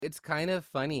It's kind of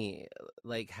funny,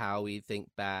 like how we think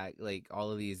back, like all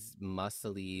of these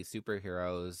muscly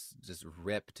superheroes just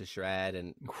rip to shred,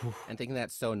 and thinking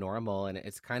that's so normal, and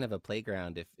it's kind of a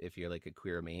playground if you're like a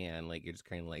queer man, like you're just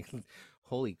kind of like,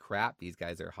 holy crap, these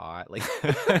guys are hot, like.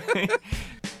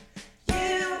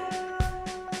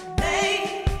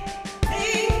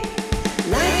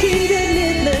 Like it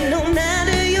and living, no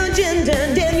matter your gender.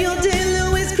 Daniel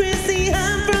Day-Lewis, Chrissy,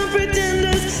 I'm from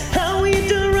Pretenders. How we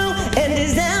do roll and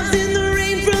his abs in the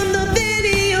rain from the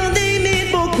video they made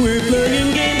for queer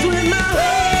playing games with my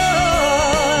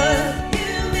heart.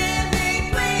 You made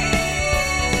me queer.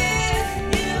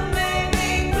 You made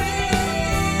me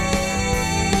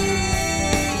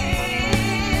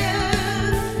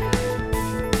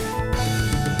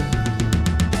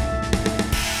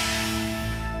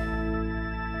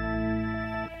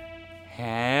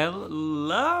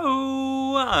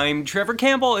Hello, I'm Trevor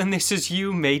Campbell, and this is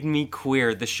You Made Me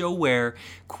Queer, the show where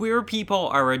queer people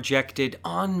are ejected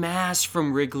en masse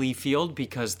from Wrigley Field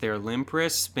because their limp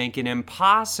wrists make it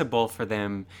impossible for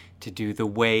them to do the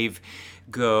wave.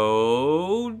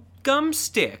 Go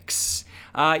Gumsticks!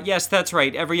 Yes, that's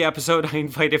right. Every episode I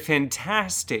invite a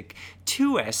fantastic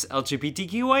 2S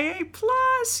LGBTQIA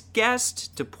plus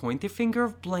guest to point the finger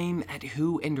of blame at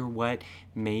who and or what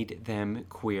made them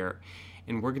queer.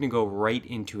 And we're going to go right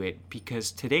into it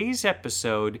because today's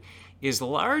episode is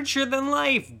larger than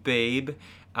life, babe.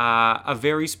 A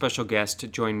very special guest to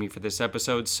join me for this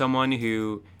episode, someone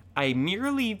who I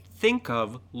merely think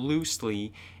of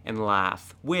loosely and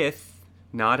laugh with,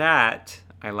 not at,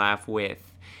 I laugh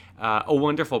with. A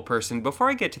wonderful person. Before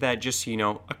I get to that, just so you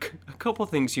know, a couple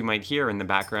things you might hear in the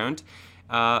background.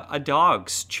 A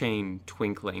dog's chain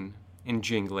twinkling and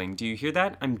jingling. Do you hear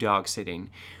that? I'm dog sitting,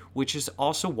 which is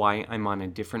also why I'm on a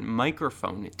different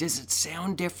microphone. Does it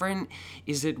sound different?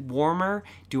 Is it warmer?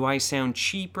 Do I sound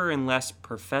cheaper and less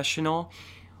professional?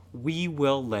 We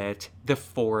will let the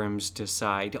forums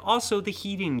decide. Also, the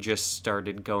heating just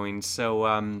started going,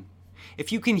 so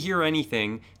if you can hear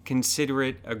anything, consider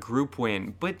it a group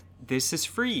win. But this is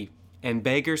free, and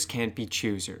beggars can't be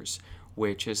choosers,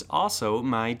 which is also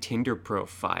my Tinder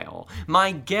profile.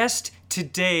 My guest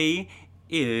today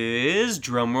is,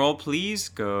 drumroll please,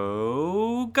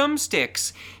 go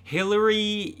Gumsticks,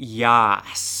 Hillary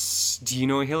Yaas. Do you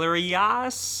know Hillary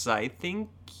Yaas? I think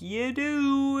you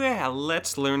do.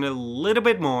 Let's learn a little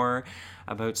bit more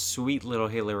about sweet little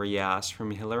Hillary Yaas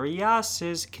from Hillary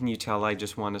Yaas's. Can you tell I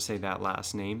just want to say that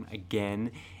last name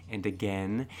again and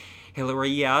again?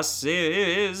 Hillary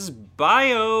Yaas's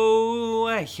bio.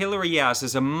 Hillary Yaas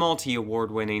is a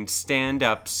multi-award-winning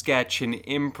stand-up, sketch, and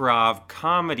improv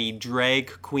comedy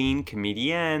drag queen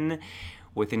comedienne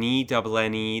with an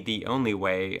E-double-N-E, the only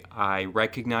way I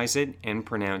recognize it and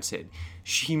pronounce it.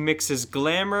 She mixes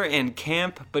glamour and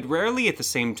camp, but rarely at the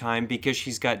same time because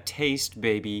she's got taste,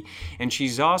 baby, and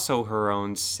she's also her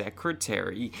own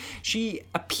secretary. She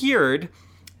appeared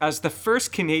as the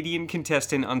first Canadian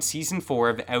contestant on Season 4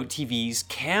 of Out TV's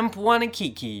Camp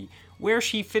Wanakiki, where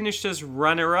she finished as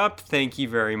runner-up. Thank you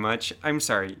very much. I'm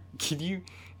sorry, can you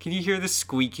hear the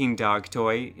squeaking dog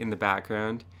toy in the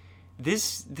background?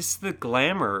 This is the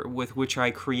glamour with which I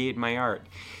create my art.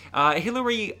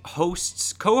 Hillary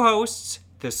co-hosts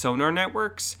the Sonar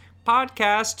Network's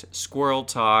podcast, Squirrel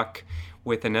Talk,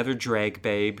 with another drag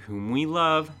babe whom we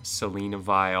love, Selena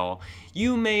Vile.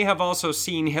 You may have also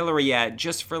seen Hillary at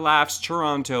Just for Laughs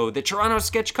Toronto, the Toronto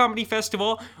Sketch Comedy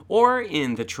Festival, or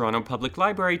in the Toronto Public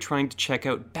Library trying to check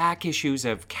out back issues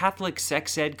of Catholic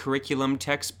sex ed curriculum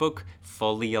textbook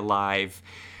Fully Alive.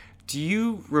 Do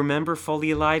you remember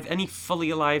Fully Alive? Any Fully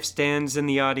Alive stands in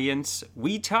the audience?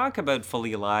 We talk about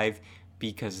Fully Alive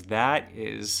because that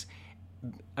is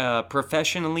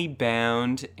professionally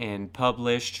bound and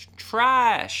published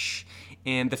trash.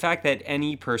 And the fact that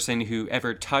any person who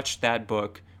ever touched that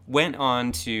book went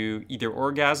on to either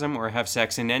orgasm or have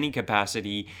sex in any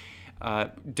capacity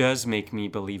does make me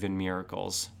believe in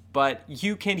miracles. But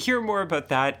you can hear more about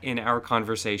that in our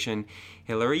conversation.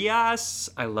 Hillary Yaas,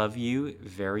 I love you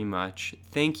very much.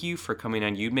 Thank you for coming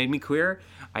on You Made Me Queer.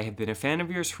 I have been a fan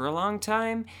of yours for a long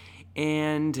time,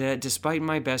 and despite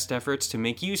my best efforts to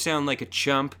make you sound like a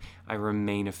chump, I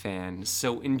remain a fan.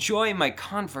 So enjoy my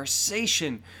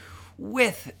conversation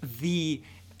with the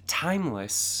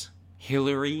timeless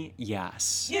Hillary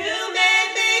Yaas. You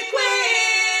made me queer.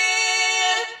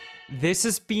 This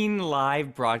is being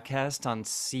live broadcast on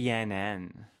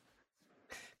CNN.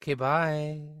 Okay,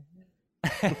 bye.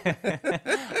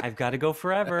 I've got to go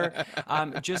forever.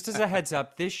 Just as a heads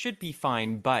up, this should be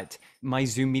fine, but my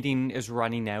Zoom meeting is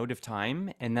running out of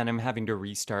time, and then I'm having to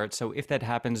restart. So if that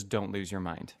happens, don't lose your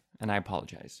mind. And I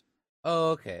apologize.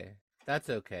 Oh, okay. That's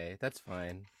okay. That's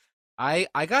fine. I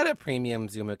got a premium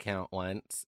Zoom account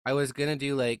once. I was gonna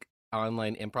do like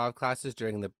online improv classes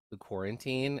during the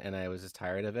quarantine, and I was just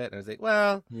tired of it. And I was like,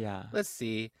 well, Yeah. let's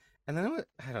see. And then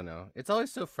I don't know. It's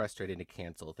always so frustrating to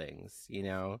cancel things, you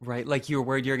know? Right. Like you're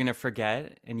worried you're going to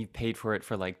forget and you've paid for it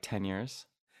for like 10 years.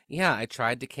 Yeah, I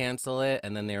tried to cancel it,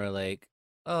 and then they were like,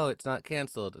 "Oh, it's not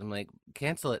canceled." I'm like,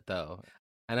 "Cancel it though,"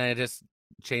 and I just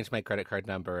changed my credit card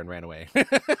number and ran away.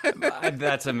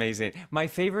 That's amazing. My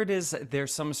favorite is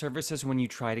there's some services when you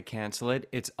try to cancel it,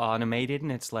 it's automated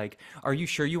and it's like, "Are you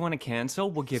sure you want to cancel?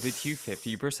 We'll give it to you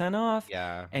 50% off."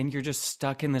 Yeah, And you're just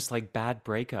stuck in this like bad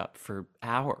breakup for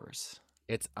hours.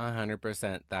 it's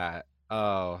 100% that.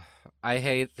 Oh, I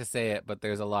hate to say it, but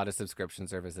there's a lot of subscription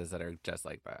services that are just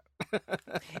like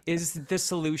that. Is the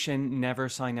solution never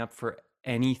sign up for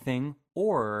anything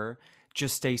or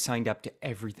just stay signed up to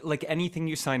everything? Like anything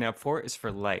you sign up for is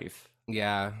for life.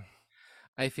 Yeah.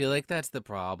 I feel like that's the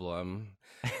problem.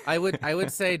 I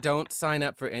would say don't sign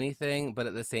up for anything, but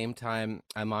at the same time,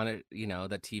 I'm on it,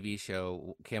 the TV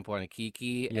show Camp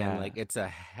Wanakiki, and Yeah. like it's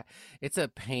a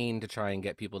pain to try and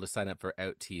get people to sign up for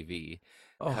Out TV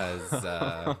because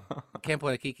Oh. Camp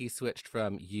Wanakiki switched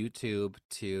from YouTube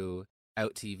to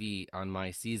Out TV on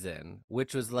my season,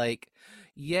 which was like,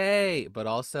 yay, but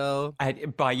also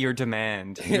By your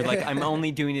demand. You're like, I'm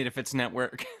only doing it if it's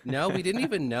network. no, we didn't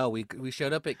even know. We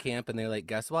showed up at camp and they're like,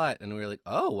 "Guess what?" And we were like,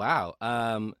 "Oh, wow."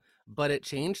 But it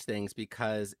changed things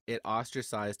because it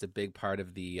ostracized a big part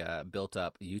of the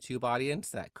built-up YouTube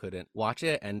audience that couldn't watch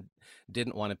it and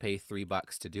didn't want to pay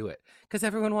 $3 to do it because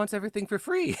everyone wants everything for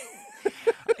free.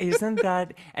 Isn't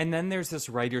that? And then there's this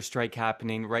writer strike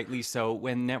happening, rightly so,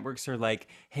 when networks are like,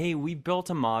 hey, we built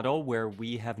a model where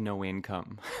we have no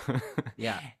income.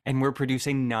 Yeah. And we're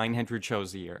producing 900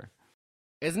 shows a year.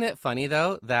 Isn't it funny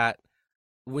though that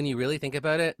when you really think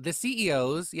about it, the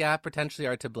CEOs, yeah, potentially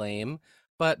are to blame,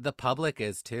 but the public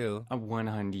is too.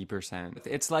 100%.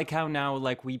 It's like how now,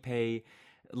 like, we pay,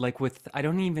 like, with, I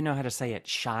don't even know how to say it,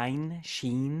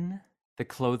 Sheen, the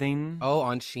clothing, Oh,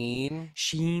 on Sheen, getting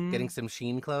Sheen, some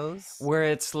Sheen clothes. where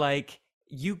it's like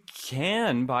you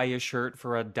can buy a shirt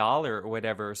for $1 or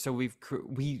whatever. So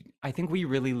I think we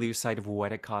really lose sight of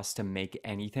what it costs to make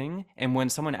anything. And when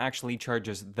someone actually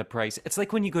charges the price, it's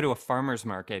like when you go to a farmer's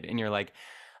market and you're like,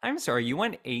 I'm sorry, you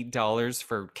want $8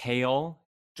 for kale?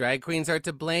 Drag queens are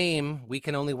to blame. We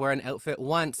can only wear an outfit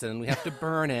once and we have to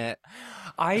burn it.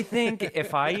 I think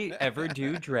if I ever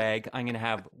do drag, I'm gonna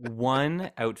have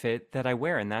one outfit that I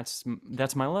wear, and that's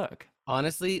my look.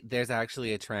 Honestly, there's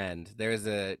actually a trend. There's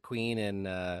a queen in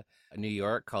New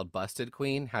York called Busted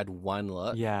Queen, had one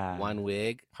look, Yeah. one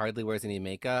wig, hardly wears any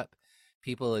makeup.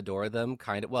 People adore them,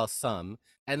 kind of, well, some.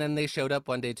 And then they showed up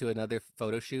one day to another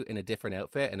photo shoot in a different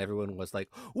outfit, and everyone was like,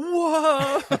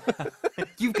 whoa!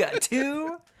 You've got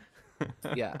two?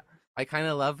 Yeah, I kind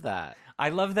of love that. I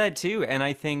love that too. And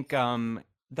I think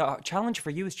the challenge for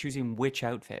you is choosing which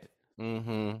outfit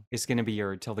Hmm. is going to be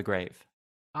your till the grave.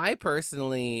 I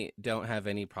personally don't have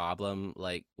any problem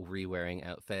like re-wearing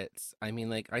outfits. I mean,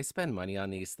 like I spend money on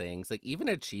these things. Like even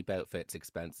a cheap outfit's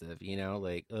expensive,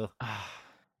 Like, ugh.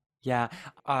 Yeah,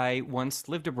 I once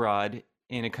lived abroad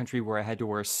in a country where I had to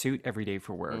wear a suit every day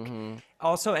for work. Mm-hmm.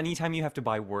 Also, anytime you have to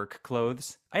buy work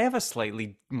clothes, I have a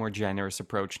slightly more generous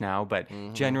approach now, but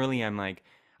Mm-hmm. generally I'm like,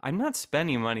 I'm not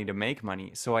spending money to make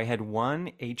money. So I had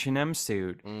one H&M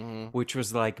suit Mm-hmm. which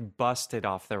was like busted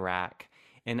off the rack,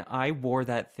 and I wore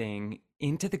that thing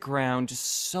into the ground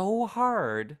so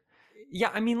hard.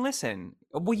 Yeah, I mean, listen,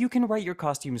 well, you can write your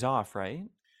costumes off, right?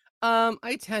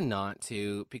 I tend not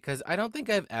to because I don't think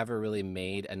I've ever really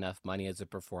made enough money as a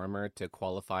performer to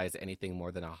qualify as anything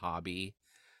more than a hobby.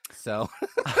 So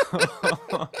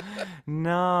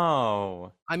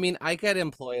No. I mean, I get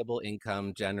employable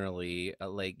income generally,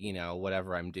 like,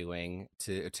 whatever I'm doing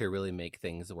to really make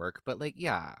things work. But like,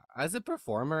 yeah, as a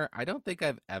performer, I don't think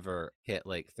I've ever hit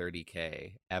like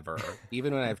 30K ever,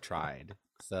 even when I've tried.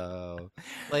 So,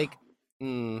 like,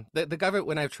 the government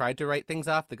when I've tried to write things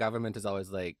off, the government is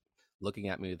always like looking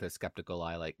at me with a skeptical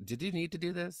eye, like, "Did you need to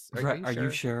do this? Are Right, you are you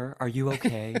sure? sure? Are you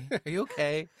okay? Are you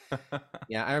okay?"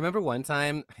 Yeah, I remember one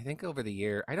time, I think over the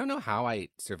year, I don't know how I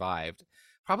survived.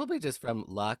 Probably just from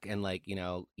luck and like,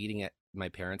 eating at my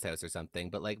parents' house or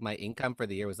something. But like my income for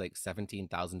the year was like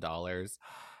 $17,000.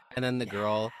 And then the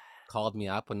girl called me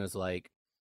up and was like,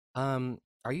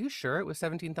 are you sure it was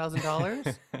 $17,000?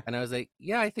 Yeah. And I was like,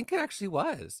 yeah, I think it actually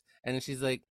was. And then she's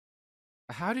like,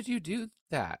 how did you do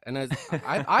that? And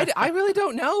I really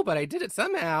don't know, but I did it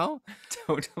somehow.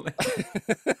 Totally.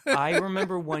 I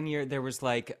remember one year there was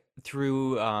like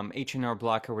through H&R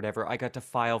Block or whatever, I got to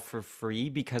file for free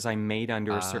because I made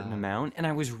under a certain uh, amount, and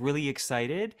I was really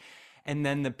excited. And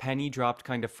then the penny dropped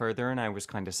kind of further, and I was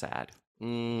kind of sad.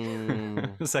 mm,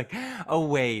 It was like, oh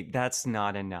wait, that's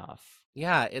not enough.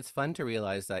 yeah, it's fun to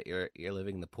realize that you're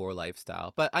living the poor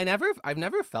lifestyle. But I've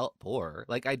never felt poor.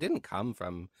 Like I didn't come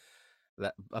from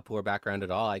a poor background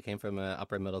at all. I came from a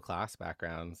upper middle class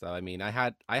background. So I mean, I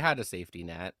had a safety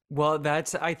net. Well,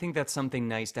 I think that's something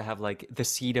nice to have, like the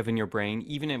seed of in your brain,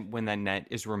 when that net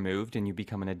is removed and you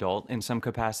become an adult in some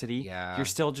capacity, you're Yeah.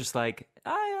 still just like,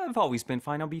 I've always been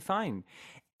fine, I'll be fine.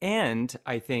 And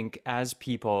I think as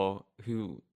people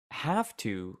who have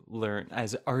to learn,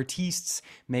 as artists,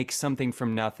 make something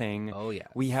from nothing, Oh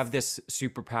we have yes. this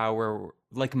superpower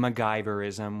like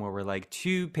MacGyverism where we're like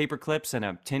two paper clips and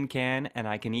a tin can, and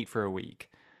I can eat for a week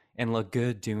and look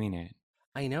good doing it.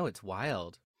 I know it's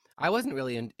wild. I wasn't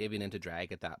really even into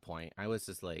drag at that point. I was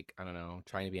just like, I don't know,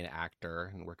 trying to be an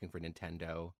actor and working for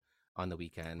Nintendo on the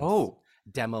weekends, Oh,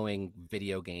 demoing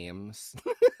video games.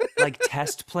 like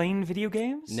test playing video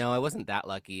games? No, I wasn't that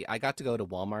lucky. I got to go to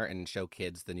Walmart and show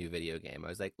kids the new video game. I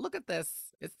was like, look at this.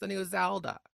 It's the new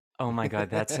Zelda. Oh my God,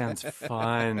 that sounds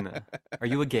fun. Are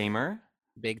you a gamer?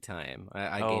 Big time.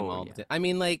 I game Oh, all the yeah. time. I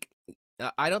mean, like,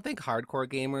 I don't think hardcore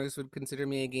gamers would consider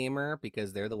me a gamer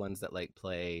because they're the ones that like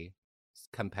play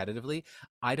competitively.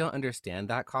 I don't understand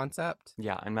that concept.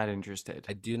 Yeah, I'm not interested.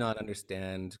 I do not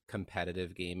understand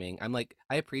competitive gaming. I'm like,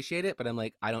 I appreciate it, but I'm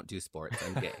like, I don't do sports.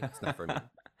 I'm gay. It's not for me.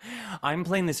 I'm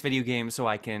playing this video game so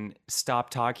I can stop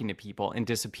talking to people and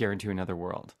disappear into another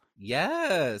world.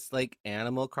 Yes, like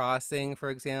Animal Crossing, for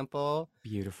example.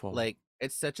 Beautiful. Like,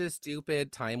 it's such a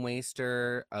stupid time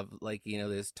waster of like,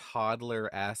 this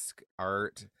toddler-esque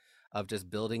art of just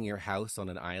building your house on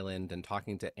an island and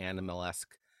talking to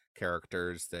animal-esque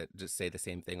characters that just say the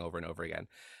same thing over and over again.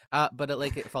 But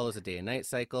it follows a day and night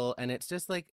cycle, and it's just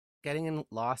like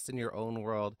lost in your own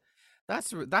world. That's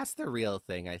the real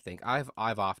thing, I think. I've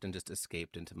often just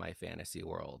escaped into my fantasy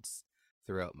worlds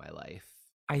throughout my life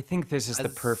I think this is the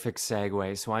as perfect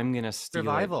segue, so I'm gonna steal it.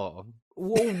 survival.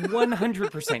 Whoa,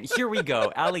 100%. Here we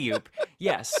go. Alley oop.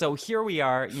 Yes. So here we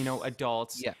are,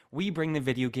 adults. Yeah, We bring the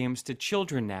video games to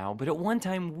children now, but at one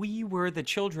time we were the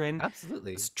children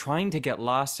absolutely. trying to get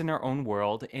lost in our own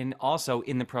world and also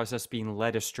in the process being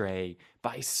led astray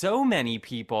by so many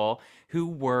people who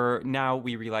were now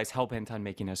we realize hell bent on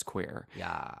making us queer.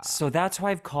 Yeah. So that's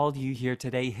why I've called you here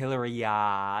today, Hillary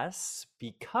Yaas,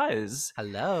 because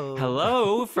Hello.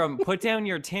 hello from put down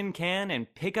your tin can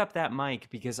and pick up that mic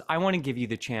because I want to give you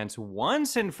the chance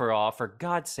once and for all, for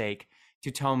God's sake, to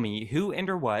tell me who and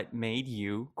or what made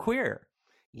you queer.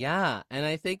 Yeah, and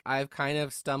I think I've kind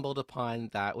of stumbled upon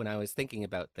that when I was thinking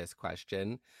about this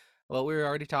question. What we were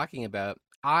already talking about.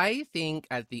 I think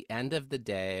at the end of the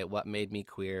day, what made me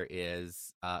queer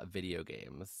is video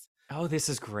games. Oh, this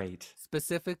is great.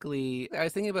 Specifically, I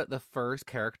was thinking about the first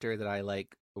character that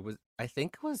I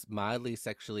think was mildly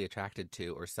sexually attracted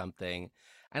to or something.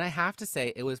 And I have to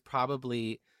say, it was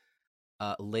probably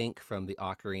Link from the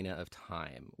Ocarina of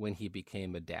Time when he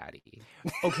became a daddy.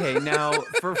 Okay, now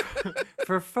for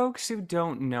for folks who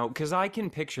don't know, because I can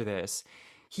picture this,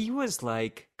 he was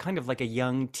like kind of like a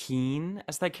young teen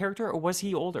as that character, or was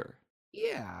he older?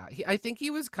 Yeah, I think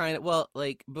he was kind of, well,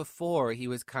 like before he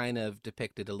was kind of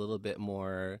depicted a little bit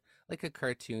more like a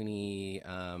cartoony,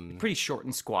 Pretty short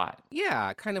and squat.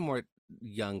 yeah, kind of more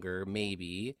younger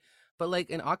maybe. But like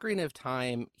in Ocarina of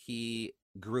Time, he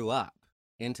grew up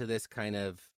into this kind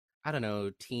of, I don't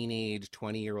know, teenage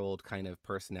 20-year-old kind of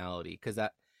personality because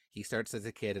that he starts as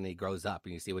a kid and he grows up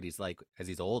and you see what he's like as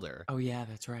he's older. Oh yeah,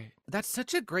 that's right. That's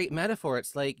such a great metaphor.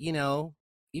 It's like,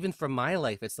 even from my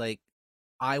life, it's like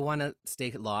I want to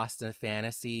stay lost in a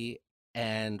fantasy.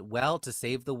 And well, to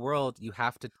save the world, you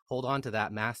have to hold on to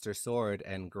that master sword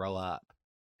and grow up.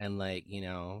 And like,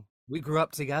 we grew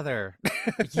up together.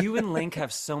 You and Link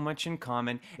have so much in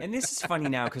common. And this is funny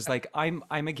now because like I'm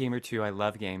a gamer too. I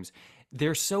love games.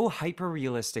 They're so hyper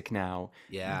realistic now.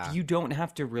 Yeah. You don't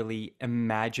have to really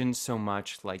imagine so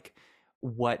much like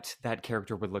what that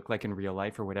character would look like in real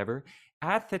life or whatever.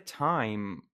 At the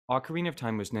time, Ocarina of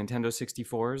Time was Nintendo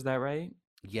 64, is that right?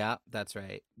 Yeah, that's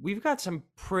right. We've got some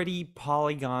pretty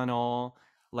polygonal,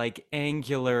 like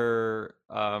angular,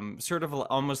 sort of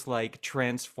almost like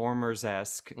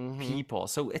Transformers-esque Hmm. people.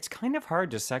 So it's kind of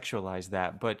hard to sexualize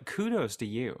that, but kudos to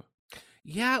you.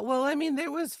 Yeah, well, I mean,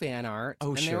 there was fan art,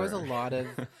 Oh, and there was a sure. lot of.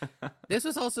 This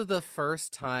was also the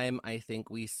first time I think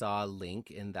we saw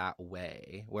Link in that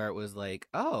way, where it was like,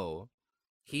 oh,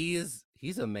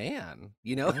 he's a man,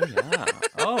 you know? Oh, yeah.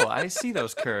 Oh, I see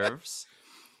those curves.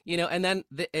 And then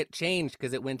it changed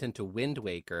because it went into Wind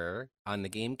Waker on the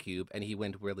GameCube and he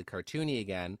went really cartoony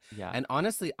again. Yeah. And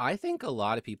honestly, I think a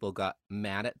lot of people got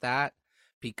mad at that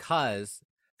because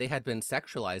they had been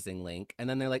sexualizing Link and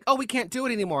then they're like, oh, we can't do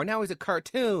it anymore. Now he's a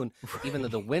cartoon. Even though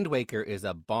the Right. Wind Waker is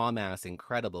a bomb ass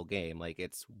incredible game. Like,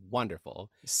 it's wonderful.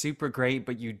 Super great,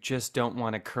 but you just don't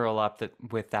want to curl up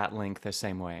with that link the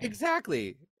same way.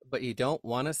 Exactly. But you don't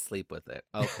want to sleep with it.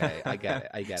 Okay, I get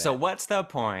it. I get So what's the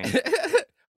point? it.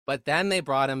 But then they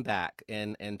brought him back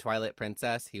in Twilight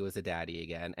Princess. He was a daddy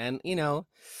again. And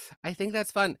I think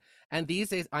that's fun. And these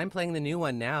days I'm playing the new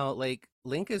one now. Like,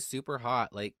 Link is super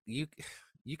hot. Like, you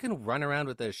can run around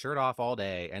with his shirt off all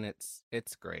day and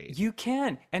it's great. You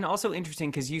can. And also interesting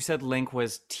because you said Link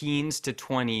was teens to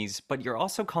 20s, but you're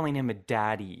also calling him a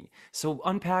daddy. So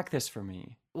unpack this for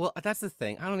me. Well, that's the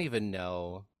thing. I don't even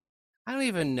know.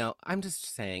 I'm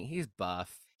just saying he's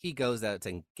buff. He goes out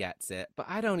and gets it, but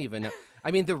I don't even know.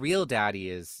 I mean, the real daddy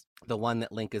is the one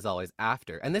that Link is always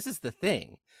after. And this is the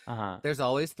thing. Uh-huh. There's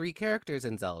always three characters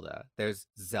in Zelda. There's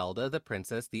Zelda, the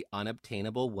princess, the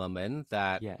unobtainable woman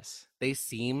that Yes. they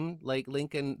seem like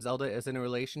Link and Zelda is in a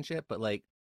relationship, but like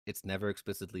it's never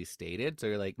explicitly stated. So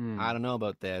you're like, I Mm. don't know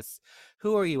about this.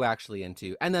 Who are you actually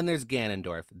into? And then there's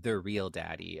Ganondorf, the real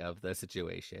daddy of the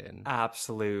situation.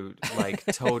 Absolute, like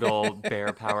total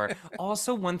bear power.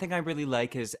 Also, one thing I really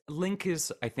like is Link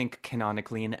is, I think,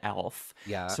 canonically an elf.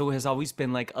 Yeah. So has always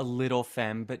been like a little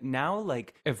femme, but now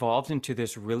like evolved into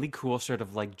this really cool sort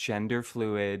of like gender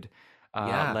fluid,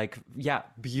 Yeah. like, yeah,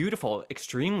 beautiful,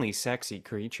 extremely sexy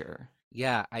creature.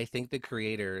 Yeah, I think the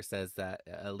creator says that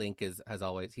Link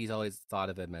he's always thought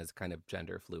of him as kind of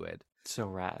gender fluid. So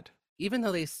rad. Even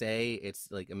though they say it's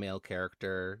like a male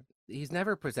character, he's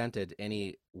never presented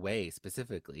any way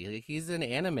specifically. Like, he's an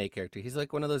anime character. He's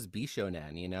like one of those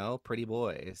bishonen, pretty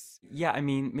boys. Yeah, I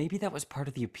mean, maybe that was part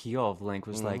of the appeal of Link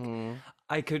was like, Hmm.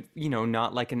 I could,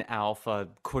 not like an alpha,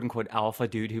 quote unquote, alpha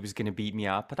dude who was going to beat me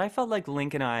up, but I felt like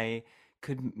Link and I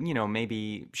could,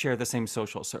 maybe share the same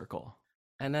social circle.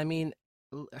 And I mean,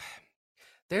 l-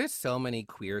 there's so many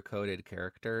queer coded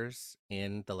characters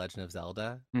in The Legend of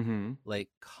Zelda, Mm-hmm. like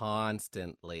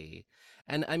constantly.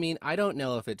 And I mean, I don't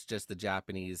know if it's just the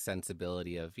Japanese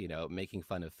sensibility of, making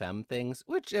fun of femme things,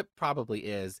 which it probably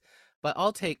is, but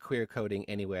I'll take queer coding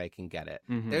any way I can get it.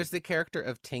 Mm-hmm. There's the character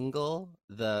of Tingle,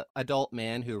 the adult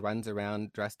man who runs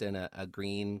around dressed in a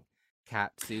green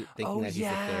cat suit thinking Oh, that he's a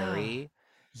yeah. fairy,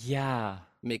 Yeah.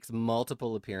 makes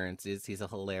multiple appearances. He's a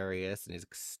hilarious and he's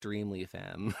extremely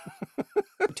femme.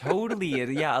 Totally.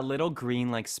 Yeah, a little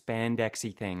green, like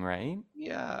spandexy thing, right?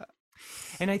 Yeah.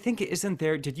 And I think, isn't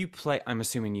there, did you play? I'm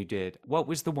assuming you did. What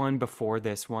was the one before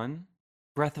this one?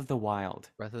 Breath of the Wild.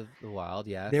 Breath of the Wild,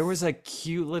 There was yes. a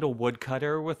cute little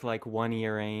woodcutter with like one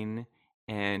earring,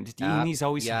 and Yeah, he's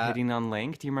always yeah. hitting on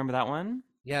Link. Do you remember that one?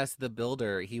 Yes, the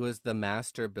builder. He was the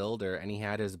master builder and he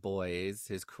had his boys,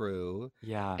 his crew.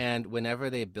 Yeah, And whenever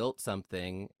they built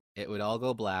something, it would all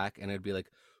go black and it'd be like,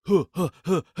 "Huh, huh,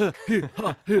 huh, huh, hee,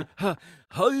 ha, hee, ha,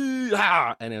 hi,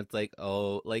 ha." And it's like,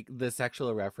 oh, like the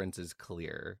sexual reference is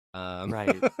clear.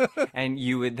 right. And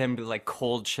you would then be like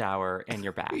cold shower and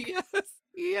you're back. Yes,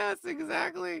 yes,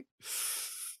 exactly.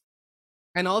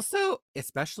 And also,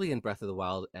 especially in Breath of the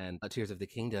Wild and Tears of the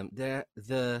Kingdom,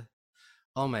 the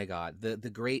oh my God, the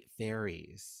great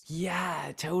fairies,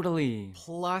 Yeah, totally.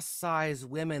 plus size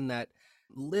women that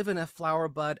live in a flower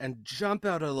bud and jump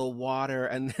out of the water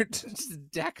and they're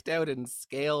just decked out in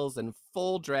scales and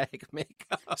full drag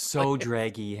makeup. So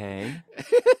draggy, hey?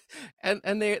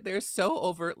 And they're so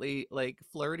overtly like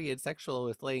flirty and sexual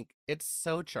with Link. It's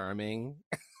so charming.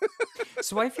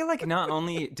 So I feel like not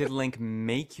only did Link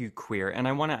make you queer, and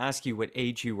I want to ask you what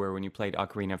age you were when you played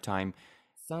Ocarina of Time.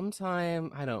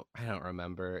 Sometime I don't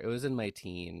remember. It was in my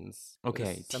teens. It was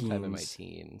Okay, sometime in my teens.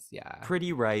 teens. Yeah.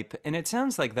 Pretty ripe. And it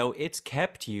sounds like, though, it's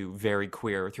kept you very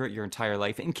queer throughout your entire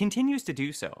life and continues to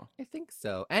do so. I think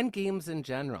so. And games in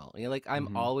general. Like I'm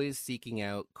Hmm. always seeking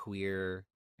out queer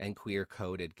and queer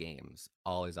coded games.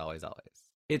 Always, always, always.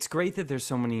 It's great that there's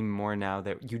so many more now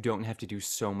that you don't have to do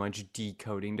so much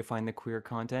decoding to find the queer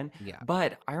content. Yeah.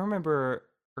 But I remember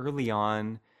early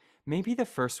on, maybe the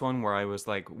first one where I was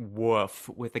like, woof,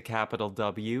 with a capital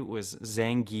W was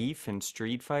Zangief in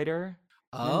Street Fighter.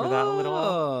 Remember that a little?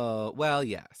 Oh, well,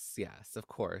 yes, yes, of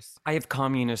course. I have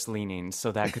communist leanings,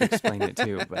 so that could explain it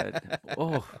too. But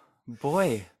oh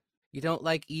boy, You don't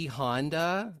like E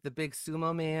Honda, the big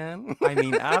sumo man? I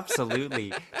mean,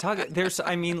 absolutely.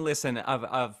 Listen,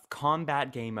 of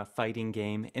combat game, a fighting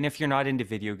game, and if you're not into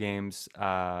video games,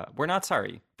 we're not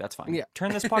sorry. That's fine. Yeah.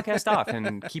 Turn this podcast off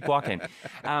and keep walking.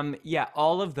 Yeah,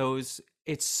 all of those.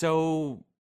 It's so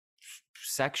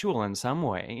sexual in some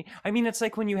way. I mean, it's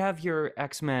like when you have your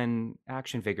X-Men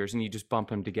action figures and you just bump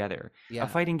them together. A Yeah.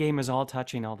 fighting game is all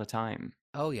touching all the time.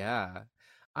 Oh yeah.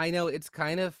 I know it's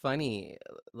kind of funny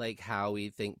like how we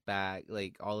think back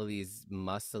like all of these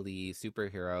muscly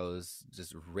superheroes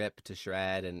just rip to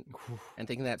shred and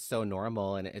thinking that's so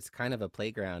normal and it's kind of a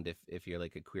playground if you're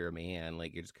like a queer man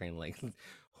like you're just kind of like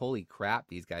holy crap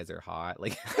these guys are hot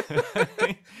like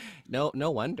no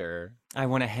wonder. I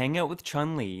want to hang out with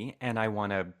Chun-Li and I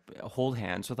want to hold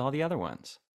hands with all the other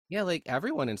ones. Yeah, like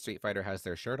everyone in Street Fighter has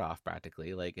their shirt off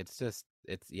practically. Like it's just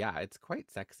it's yeah, it's quite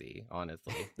sexy,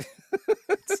 honestly.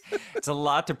 It's a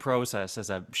lot to process as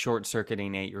a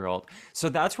short-circuiting 8-year-old. So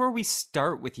that's where we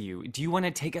start with you. Do you want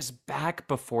to take us back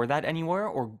before that anywhere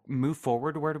or move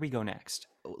forward? Where do we go next?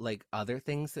 Like other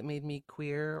things that made me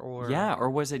queer Yeah, or or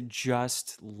was it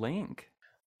just Link?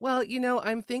 well,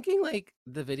 I'm thinking like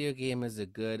the video game is a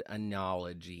good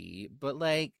analogy, but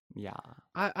like Yeah.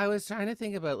 I was trying to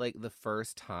think about like the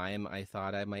first time I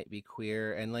thought I might be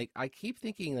queer and like I keep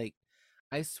thinking like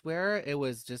I swear it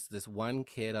was just this one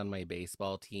kid on my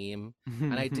baseball team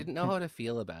and I didn't know how to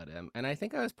feel about him. And I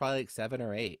think I was probably like 7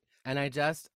 or 8. And I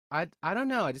don't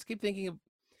know. I just keep thinking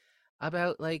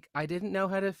about like I didn't know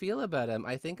how to feel about him.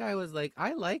 I think I was like,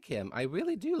 I like him. I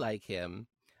really do like him.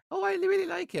 Oh, I really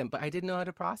like him, but I didn't know how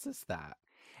to process that.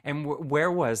 And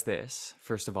where was this?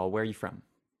 First of all, where are you from?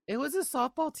 It was a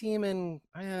softball team in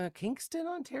Kingston,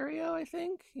 Ontario, I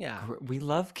think. Yeah. We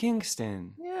love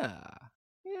Kingston. Yeah.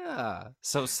 Yeah.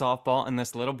 So softball and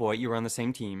this little boy, you were on the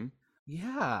same team.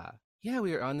 Yeah. Yeah,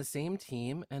 we were on the same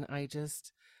team and I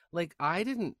just like I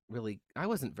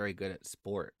wasn't very good at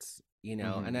sports, and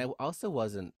Hmm. I also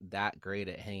wasn't that great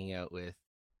at hanging out with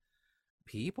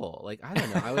people. Like I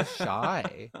don't know, I was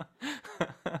shy.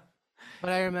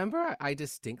 But I remember I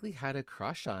distinctly had a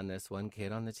crush on this one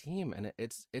kid on the team and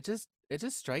it just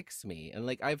strikes me. And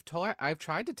like I've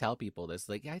tried to tell people this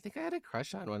like, yeah, I think I had a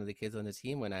crush on one of the kids on the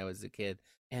team when I was a kid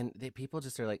and people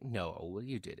just are like, "No, well,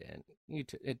 you didn't.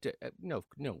 No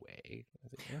way." I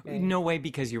was like, "Okay." No way,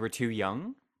 because you were too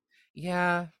young?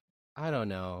 Yeah. I don't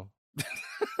know.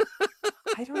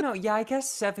 I don't know. Yeah, I guess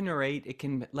 7 or 8, it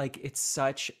can, like, it's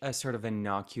such a sort of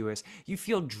innocuous. You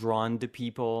feel drawn to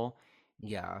people.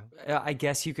 Yeah, I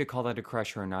guess you could call that a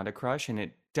crush or not a crush, and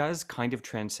it does kind of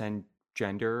transcend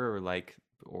gender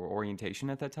or orientation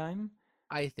at that time.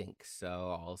 I think so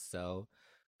also.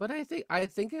 But I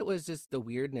think it was just the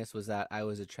weirdness was that I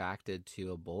was attracted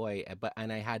to a boy,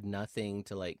 and I had nothing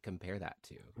to like compare that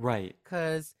to. Right.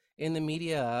 'Cause in the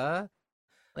media,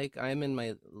 like I'm in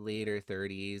my later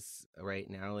 30s right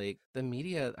now, like the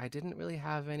media, I didn't really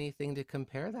have anything to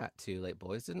compare that to. Like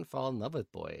boys didn't fall in love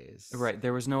with boys. Right.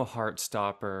 There was no heart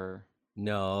stopper.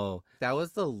 No, that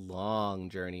was the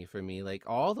long journey for me, like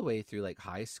all the way through like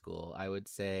high school. I would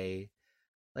say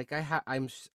like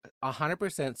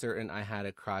 100% certain I had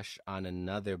a crush on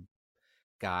another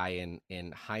guy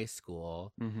in high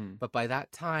school. Hmm. But by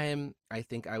that time, I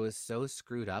think I was so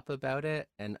screwed up about it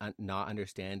and not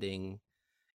understanding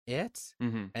it.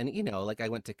 Hmm. And like I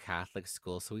went to Catholic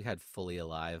school, so we had Fully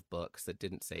Alive books that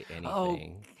didn't say Oh,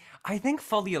 anything. I think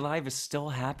Fully Alive is still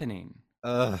happening.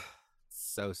 Ugh,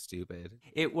 so stupid.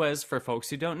 It was, for folks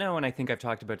who don't know, and I think I've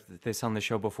talked about this on the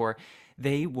show before,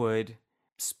 they would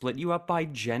split you up by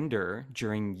gender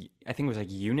during, I think it was like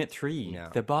Unit 3, No,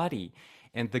 the body.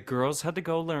 And the girls had to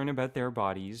go learn about their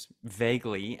bodies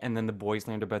vaguely, and then the boys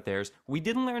learned about theirs. We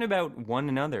didn't learn about one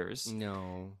another's,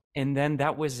 no. and then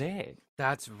that was it.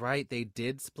 That's right. They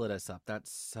did split us up.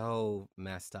 That's so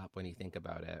messed up when you think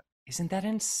about it. Isn't that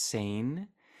insane?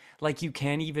 Like, you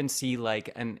can't even see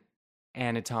like an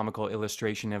anatomical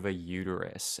illustration of a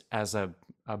uterus as a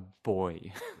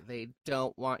boy. They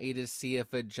don't want you to see a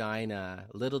vagina.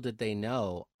 Little did they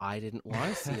know, I didn't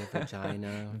want to see a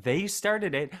vagina. They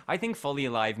started it. I think Fully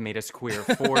Alive made us queer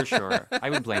for sure. I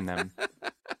would blame them.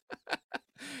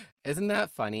 Isn't that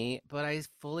funny? But I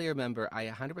fully remember I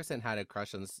 100% had a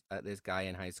crush on this guy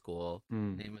in high school.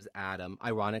 Mm. His name was Adam.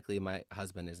 Ironically, my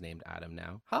husband is named Adam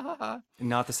now. Ha ha ha.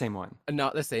 Not the same one.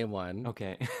 Not the same one.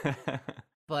 Okay.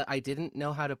 But I didn't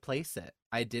know how to place it.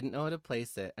 I didn't know how to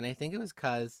place it. And I think it was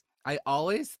because I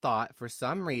always thought for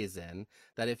some reason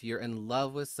that if you're in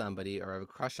love with somebody or have a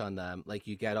crush on them, like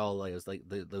you get all those like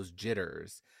those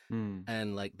jitters Mm.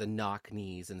 and like the knock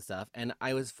knees and stuff. And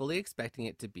I was fully expecting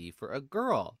it to be for a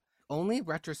girl. only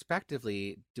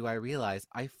retrospectively do I realize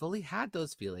I fully had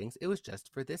those feelings. It was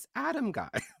just for this Adam guy,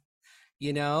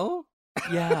 you know?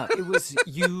 Yeah, it was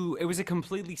you. It was a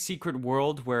completely secret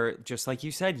world where, just like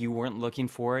you said, you weren't looking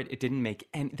for it. It didn't make,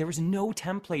 and there was no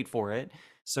template for it.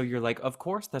 So you're like, of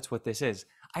course, that's what this is.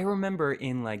 I remember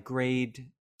in like grade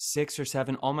 6 or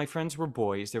 7, all my friends were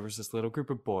boys. There was this little group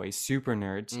of boys, super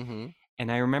nerds. Mm-hmm.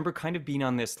 And I remember kind of being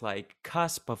on this like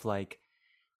cusp of like,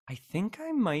 I think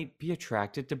I might be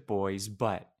attracted to boys,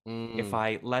 but if Mm.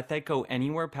 I let that go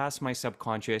anywhere past my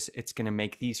subconscious, it's going to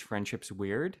make these friendships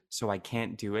weird. So I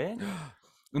can't do it.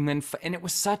 And then, and it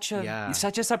was Yeah.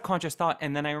 such a subconscious thought.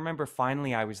 And then I remember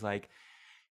finally I was like,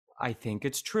 I think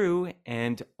it's true.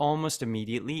 And almost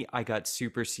immediately I got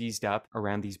super seized up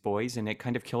around these boys and it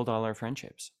kind of killed all our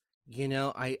friendships.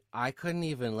 I couldn't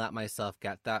even let myself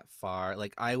get that far.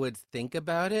 Like I would think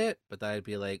about it, but then I'd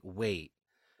be like, wait,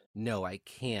 no, I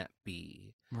can't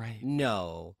be. Right.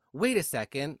 No. Wait a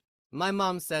second. My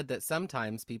mom said that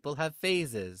sometimes people have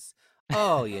phases.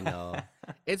 Oh,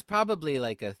 it's probably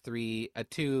like a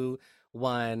 2,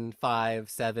 1, 5,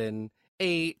 7,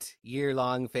 8 year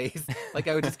long phase. Like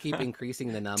I would just keep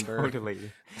increasing the number.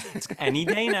 Totally. It's any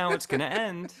day now, it's going to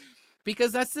end.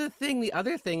 Because that's the thing. The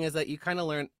other thing is that you kind of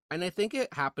learn, and I think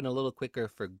it happened a little quicker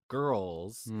for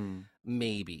girls, Hmm.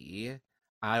 maybe.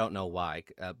 I don't know why,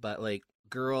 but like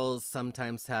girls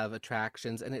sometimes have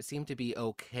attractions, and it seemed to be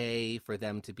okay for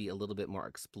them to be a little bit more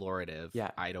explorative.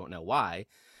 Yeah. I don't know why.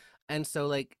 And so,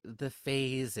 like, the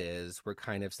phases were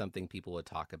kind of something people would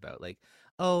talk about. Like,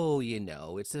 oh,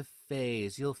 it's a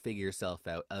phase. You'll figure yourself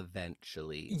out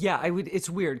eventually. Yeah, I would. It's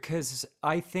weird because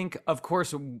I think, of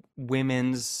course,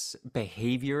 women's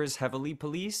behavior is heavily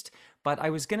policed. But I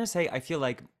was gonna say, I feel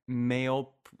like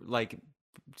male, like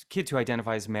kids who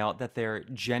identify as male, that their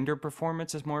gender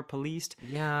performance is more policed.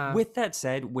 Yeah. With that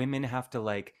said, women have to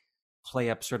like play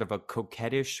up sort of a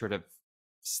coquettish, sort of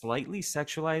slightly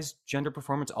sexualized gender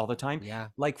performance all the time. Yeah.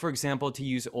 Like, for example, to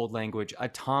use old language, a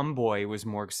tomboy was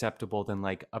more acceptable than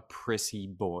like a prissy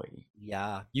boy.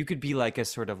 Yeah. You could be like a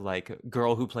sort of like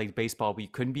girl who played baseball, but you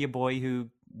couldn't be a boy who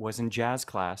was in jazz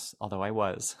class, although I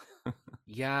was.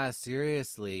 Yeah,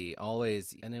 seriously,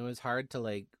 always. And it was hard to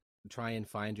like try and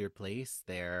find your place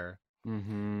there.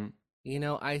 Mm-hmm.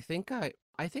 I think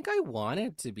I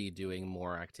wanted to be doing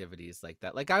more activities like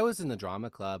that. Like I was in the drama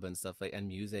club and stuff like and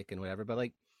music and whatever, but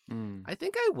like Mm. I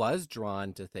think I was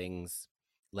drawn to things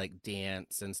like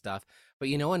dance and stuff. But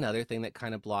another thing that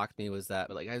kind of blocked me was that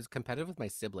like I was competitive with my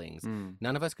siblings. Mm.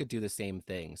 None of us could do the same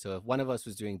thing. So if one of us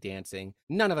was doing dancing,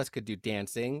 none of us could do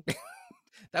dancing.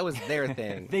 That was their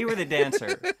thing. They were the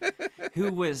dancer.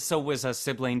 Was a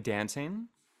sibling dancing?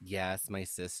 Yes, my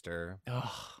sister.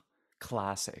 Oh,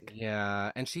 classic.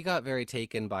 Yeah, and she got very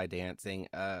taken by dancing.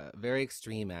 Very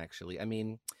extreme actually. I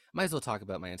mean, might as well talk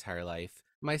about my entire life.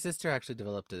 My sister actually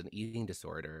developed an eating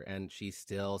disorder and she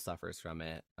still suffers from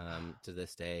it to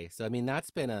this day. So I mean, that's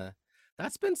been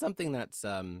something that's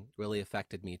really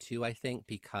affected me too, I think,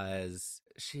 because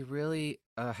she really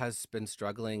has been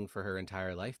struggling for her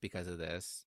entire life because of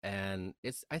this. And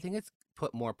I think it's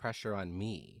put more pressure on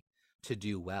me to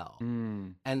do well.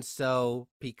 Mm. And so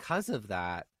because of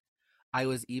that, I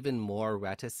was even more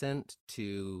reticent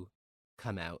to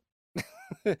come out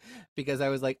because I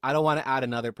was like, I don't want to add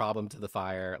another problem to the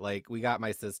fire. Like, we got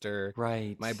my sister,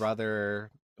 Right. my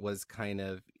brother was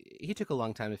he took a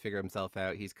long time to figure himself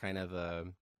out. He's kind of I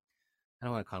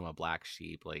don't want to call him a black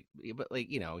sheep, like, but like,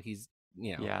 he's,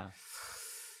 you know, Yeah.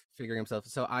 figuring himself.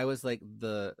 So I was like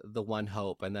the one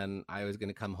hope. And then I was going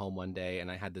to come home one day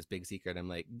and I had this big secret. I'm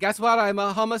like, guess what? I'm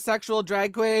a homosexual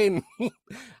drag queen.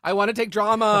 I want to take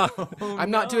drama. Oh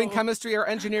I'm not doing no. chemistry or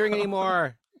engineering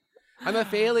anymore. I'm a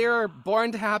failure,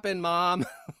 born to happen, mom,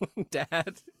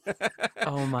 dad.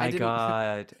 Oh I my didn't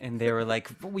God. And they were like,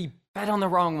 we bet on the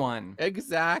wrong one.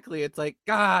 exactly. It's like,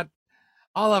 God,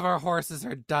 all of our horses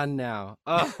are done now.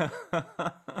 Ugh.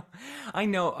 I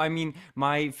know. I mean,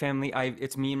 my family,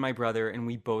 it's me and my brother, and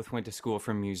we both went to school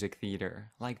for music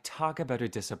theater. Like, talk about a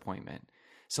disappointment.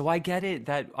 So I get it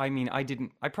that, I mean,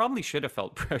 I probably should have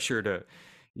felt pressure to,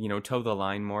 toe the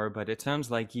line more, but it sounds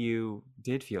like you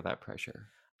did feel that pressure.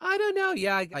 I don't know.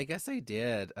 Yeah, I guess I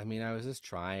did. I mean, I was just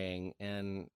trying,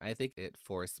 and I think it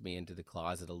forced me into the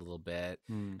closet a little bit.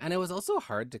 Hmm. And it was also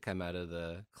hard to come out of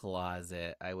the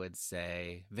closet, I would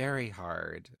say. Very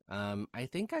hard. I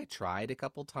think I tried a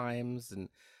couple times, and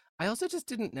I also just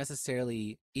didn't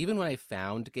necessarily, even when I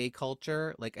found gay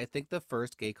culture, like, I think the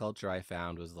first gay culture I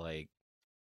found was like,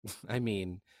 I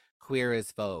mean, queer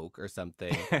as folk or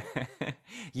something.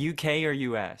 UK or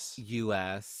US?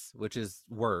 US, which is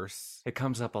worse. It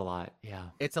comes up a lot. Yeah.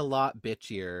 It's a lot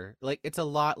bitchier. Like it's a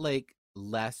lot like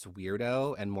less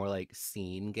weirdo and more like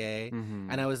scene gay. And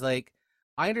Mm-hmm. I was like,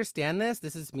 I understand this.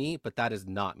 This is me, but that is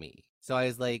not me. So I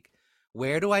was like,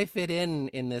 where do I fit in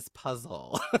this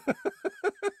puzzle?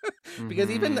 Because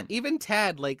Mm-hmm. even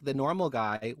Ted, like the normal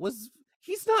guy, was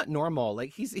he's not normal.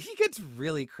 Like he gets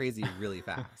really crazy really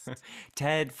fast.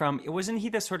 Ted from wasn't he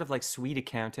the sort of like sweet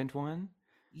accountant one?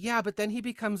 Yeah, but then he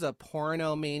becomes a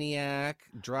porno maniac,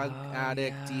 drug Oh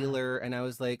addict, yeah. dealer, and I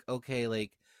was like, okay,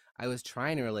 like I was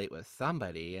trying to relate with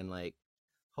somebody, and like,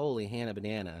 holy Hannah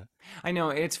banana. I know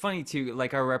it's funny too.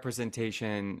 Like our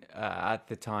representation at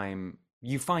the time,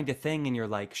 you find a thing and you're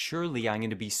like, surely I'm going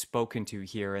to be spoken to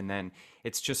here, and then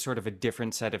it's just sort of a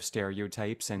different set of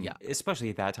stereotypes, and Yeah, especially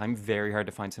at that time, very hard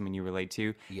to find someone you relate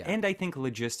to. yeah. And I think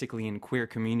logistically in queer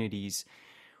communities,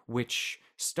 which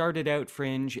started out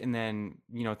fringe and then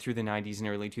through the 90s and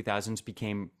early 2000s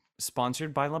became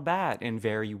sponsored by Labatt and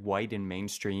very white and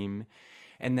mainstream.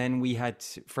 And then we had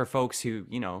for folks who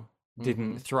Mm-hmm.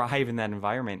 didn't thrive in that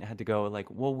environment, had to go like,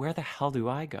 well, where the hell do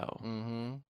I go?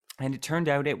 Mm-hmm. And it turned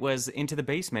out it was into the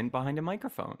basement behind a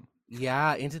microphone.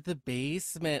 Yeah, into the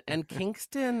basement. And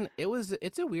Kingston,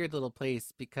 it's a weird little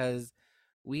place because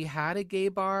we had a gay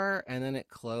bar and then it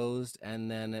closed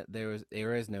and then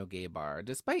there is no gay bar.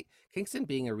 Despite Kingston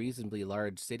being a reasonably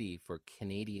large city for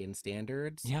Canadian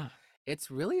standards, Yeah. it's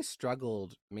really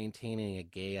struggled maintaining a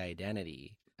gay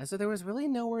identity. And so there was really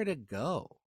nowhere to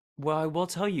go. Well, I will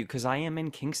tell you because I am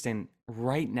in Kingston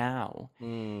right now,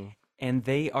 Mm. and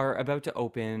they are about to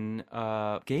open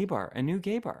a new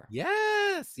gay bar.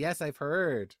 Yes, yes, I've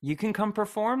heard. You can come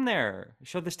perform there.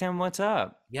 Show this town what's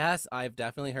up. Yes, I've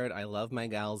definitely heard. I love my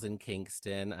gals in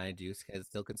Kingston. I do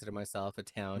still consider myself a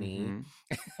townie.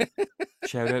 Mm-hmm.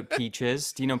 Shout out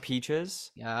Peaches. Do you know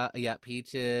Peaches? Yeah, yeah,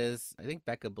 Peaches. I think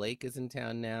Becca Blake is in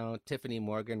town now. Tiffany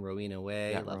Morgan, Rowena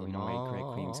Way, Yeah, love them Rowena Way.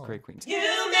 Great queens. all. Great queens. You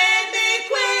made me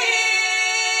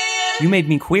You queer. Made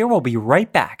Me Queer. We'll be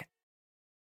right back.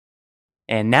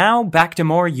 And now back to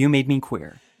more You Made Me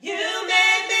Queer. You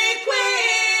made me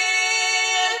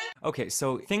queer. Okay,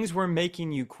 so things were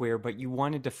making you queer, but you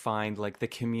wanted to find like the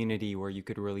community where you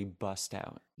could really bust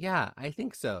out. Yeah, I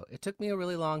think so. It took me a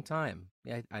really long time.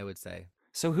 Yeah, I would say.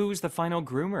 So who was the final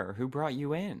groomer? Who brought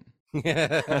you in?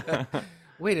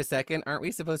 Wait a second. Aren't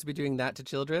we supposed to be doing that to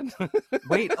children?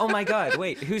 Wait, oh my God,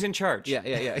 wait, who's in charge? Yeah,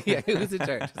 yeah, yeah, yeah. Who's in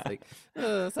charge? It's like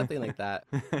something like that.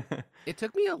 It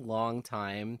took me a long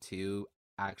time to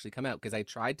actually come out because I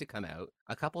tried to come out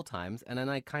a couple times and then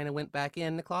I kind of went back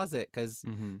in the closet because,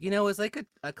 Hmm. it was like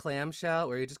a clamshell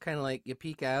where you just kind of like you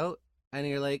peek out and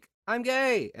you're like, I'm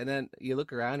gay. And then you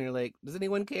look around and you're like, does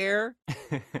anyone care?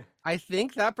 I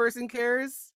think that person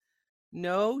cares.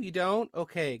 No, you don't?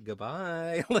 Okay,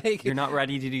 goodbye. You're Like, not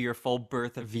ready to do your full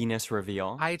birth of Venus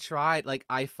reveal? I tried, like,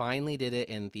 I finally did it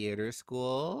in theater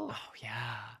school. Oh,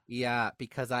 yeah. Yeah,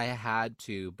 because I had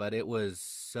to, but it was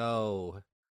so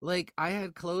like I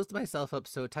had closed myself up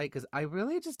so tight because I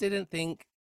really just didn't think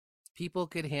people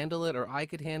could handle it or I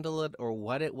could handle it or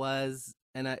what it was.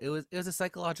 And it was a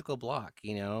psychological block,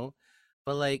 you know?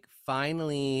 But like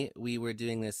finally we were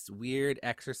doing this weird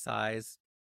exercise.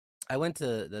 I went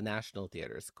to the National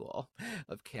Theater School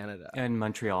of Canada. In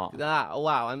Montreal. Ah,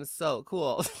 wow, I'm so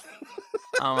cool.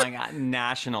 Oh my God,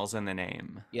 nationals in the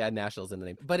name. Yeah, Nationals in the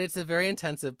name. But it's a very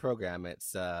intensive program.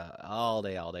 It's all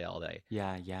day, all day, all day.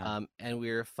 Yeah, yeah. And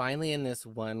we were finally in this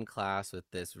one class with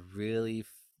this really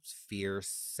fierce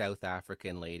South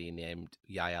African lady named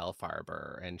Yael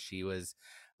Farber, and she was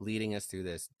leading us through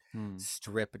this Hmm.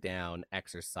 strip down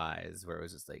exercise where it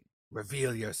was just like,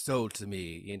 reveal your soul to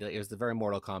me. It was the very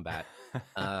Mortal Kombat.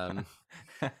 Um,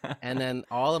 and then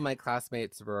all of my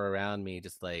classmates were around me,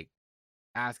 just like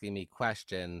asking me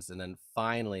questions, and then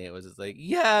finally it was just like,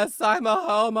 yes, I'm a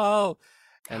homo.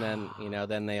 And then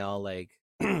then they all like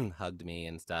hugged me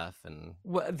and stuff. And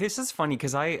Well, this is funny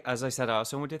because as I said, I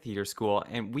also went to theater school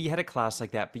and we had a class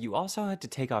like that, but you also had to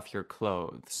take off your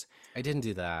clothes. I didn't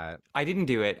do that. I didn't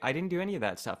do it. I didn't do any of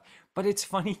that stuff. But it's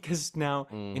funny because now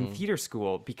in Hmm. theater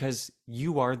school, because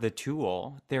you are the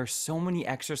tool, there are so many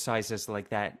exercises like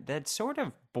that that sort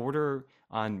of border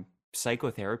on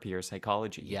psychotherapy or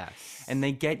psychology. And Yes.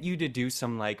 they get you to do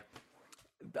some like,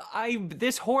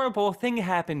 this horrible thing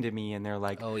happened to me. And they're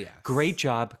like, Oh great yes.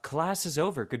 job. Class is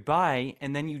over. Goodbye.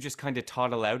 And then you just kind of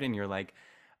toddle out and you're like,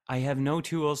 I have no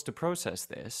tools to process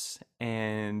this.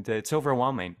 And it's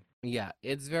overwhelming. Yeah,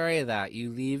 it's very that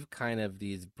you leave kind of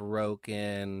these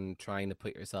broken, trying to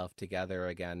put yourself together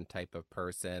again type of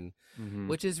person, Hmm.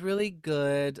 which is really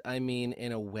good. I mean,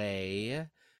 in a way,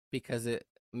 because it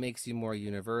makes you more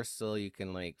universal. You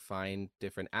can like find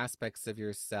different aspects of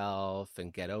yourself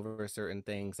and get over certain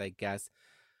things, I guess.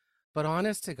 But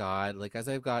honest to God, like as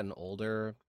I've gotten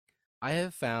older, I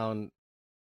have found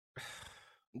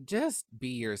just be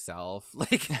yourself.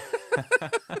 Like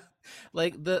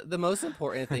like the most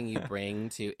important thing you bring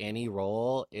to any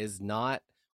role is not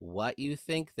what you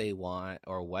think they want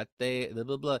or what they blah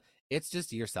blah blah. It's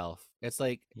just yourself. It's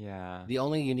like Yeah. the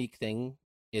only unique thing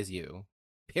is you.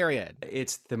 Period.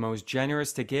 It's the most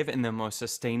generous to give and the most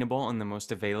sustainable and the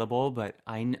most available, but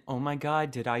oh my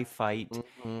god, did I fight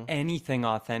Hmm. anything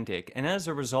authentic? And as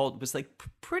a result, it was like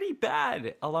pretty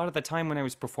bad a lot of the time when I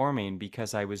was performing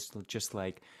because I was just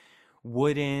like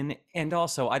wooden. And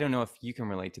also, I don't know if you can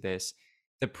relate to this.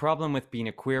 The problem with being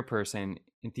a queer person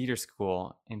in theater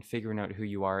school and figuring out who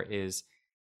you are is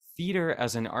theater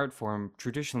as an art form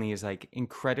traditionally is like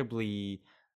incredibly,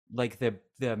 like the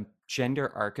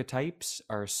gender archetypes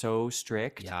are so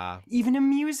strict, Yeah. even in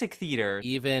music theater.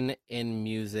 Even in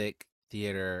music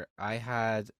theater, I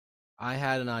had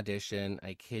an audition,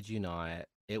 I kid you not.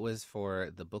 It was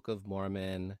for the Book of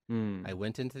Mormon. I Hmm.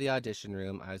 went into the audition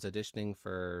room. I was auditioning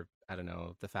for, I don't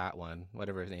know, the fat one,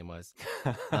 whatever his name was.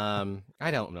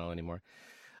 I don't know anymore.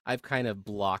 I've kind of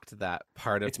blocked that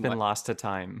part of It's my been lost to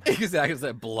time. exactly,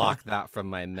 I blocked that from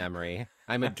my memory.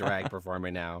 I'm a drag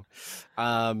performer now.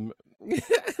 Um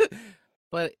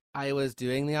but I was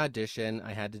doing the audition,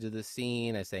 I had to do the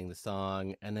scene, I sang the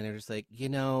song, and then they're just like,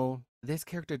 this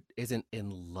character isn't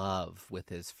in love with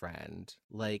his friend.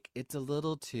 Like, it's a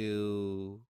little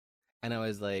too. And I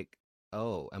was like,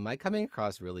 oh, am I coming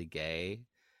across really gay?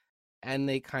 And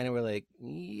they kind of were like,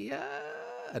 yeah.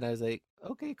 And I was like,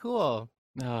 okay, cool.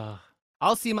 Ugh.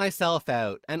 I'll see myself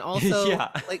out. And also, Yeah.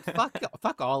 like,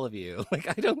 fuck all of you. Like,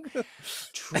 I don't.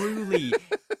 Truly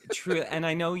true. And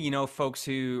I know, folks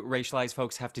who racialize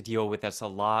folks have to deal with this a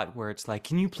lot, where it's like,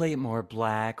 can you play it more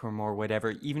black or more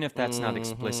whatever, even if that's not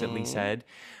explicitly Hmm. said.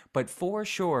 But for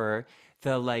sure,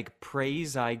 the like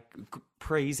praise-ish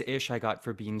I got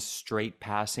for being straight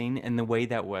passing, and the way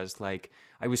that was like,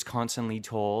 I was constantly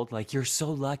told, like, you're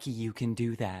so lucky you can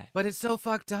do that. But it's so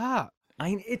fucked up.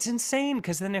 It's insane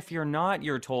because then if you're not,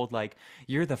 you're told like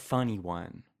you're the funny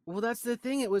one. Well, that's the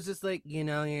thing. It was just like, you're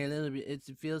a little bit, it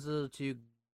feels a little too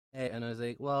gay. And I was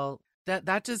like, well,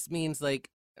 that just means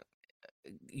like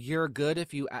you're good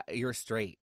if you're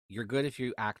straight. You're good if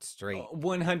you act straight.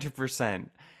 100%.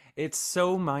 It's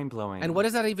so mind And what blowing.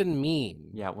 does that even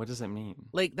mean? Yeah, what does it mean?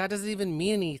 Like that doesn't even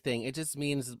mean anything. It just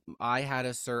means I had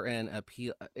a certain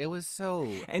appeal. It was so.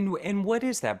 And what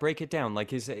is that? Break it down.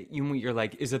 Like, is it you're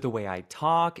like, is it the way I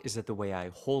talk? Is it the way I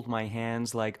hold my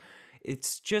hands? Like,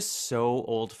 it's just so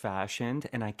old fashioned,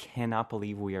 and I cannot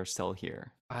believe we are still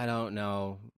here. I don't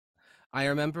know. I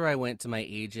remember I went to my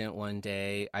agent one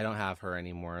day. I don't have her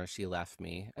anymore. She left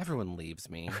me. Everyone leaves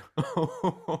me.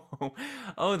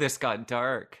 Oh, this got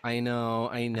dark. I know,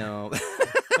 I know.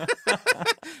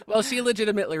 Well, she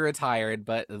legitimately retired,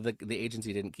 but the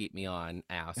agency didn't keep me on,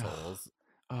 Ugh. assholes.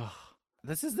 Ugh.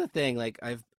 This is the thing, like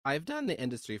I've done the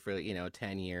industry for,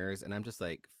 10 years and I'm just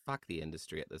like, fuck the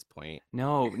industry at this point.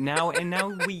 No, now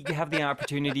we have the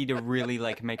opportunity to really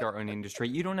like make our own industry.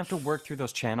 You don't have to work through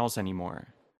those channels anymore.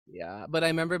 Yeah, but I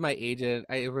remember my agent,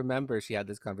 I remember she had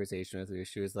this conversation with me.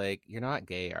 She was like, "You're not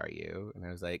gay, are you?" And I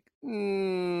was like, Oh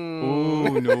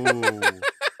no.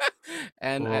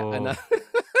 and Oh.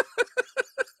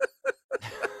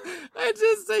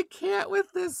 I can't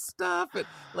with this stuff. And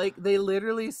like they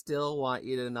literally still want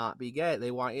you to not be gay.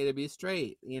 They want you to be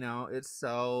straight. It's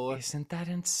so Isn't that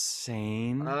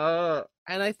insane?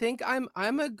 and I think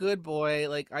I'm a good boy.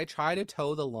 Like I try to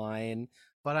toe the line,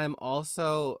 but I'm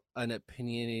also an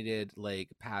opinionated, like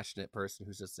passionate person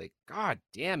who's just like, God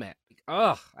damn it. Like,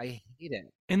 ugh, I hate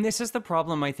it. And this is the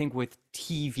problem, I think, with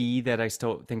TV that I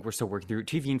still think we're still working through.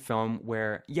 TV and film,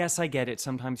 where, yes, I get it.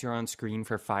 Sometimes you're on screen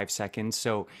for 5 seconds.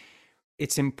 So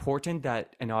it's important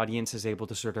that an audience is able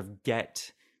to sort of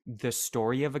get the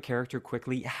story of a character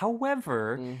quickly.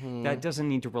 However, Mm-hmm. that doesn't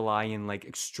need to rely in like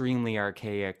extremely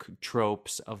archaic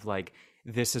tropes of like,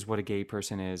 this is what a gay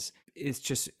person is. It's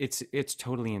just, it's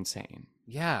totally insane.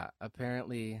 Yeah,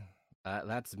 apparently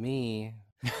that's me.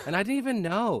 And I didn't even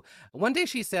know. One day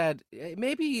she said,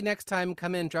 maybe next time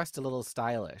come in dressed a little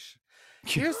stylish."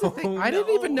 Here's the thing. Oh I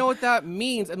didn't even no. know what that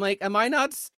means. I'm like, am I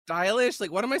not stylish?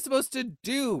 Like, what am I supposed to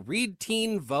do? Read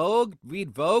Teen Vogue?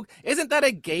 Read Vogue? Isn't that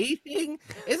a gay thing?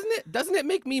 Isn't it? Doesn't it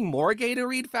make me more gay to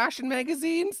read fashion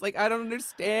magazines? Like, I don't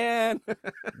understand.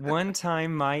 One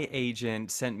time, my agent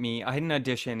sent me, I had an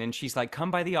audition, and she's like, come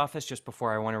by the office just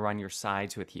before I want to run your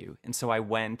sides with you. And so I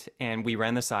went and we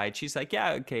ran the side. She's like,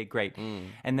 yeah, okay, great. Mm.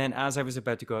 And then as I was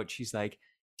about to go out, she's like,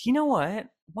 do you know what?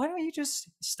 Why don't you just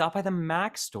stop by the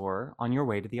Mac store on your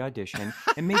way to the audition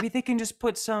and maybe they can just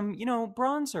put some,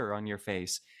 bronzer on your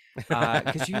face?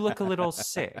 Because you look a little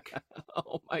sick.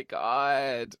 Oh my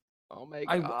God. Oh my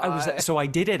I was God. so I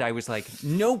did it. I was like,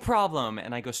 no problem,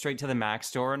 and I go straight to the Mac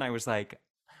store, and I was like,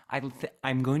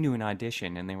 I'm going to an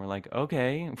audition, and they were like,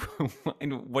 okay,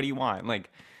 and what do you want? Like,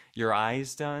 your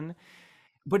eyes done?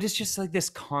 But it's just like this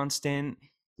constant,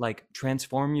 like,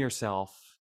 transform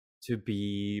yourself to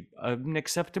be an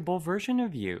acceptable version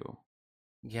of you.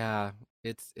 Yeah,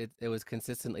 it was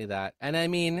consistently that. And I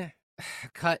mean,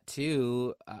 cut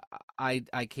to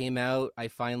I came out, I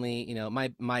finally,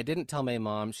 my didn't tell my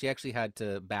mom. She actually had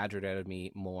to badger it out of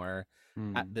me more.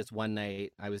 At Hmm. this one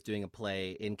night, I was doing a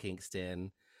play in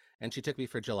Kingston, and she took me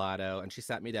for gelato, and she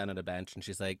sat me down on a bench, and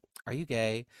she's like, "Are you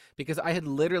gay?" Because I had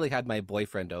literally had my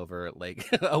boyfriend over like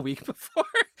a week before,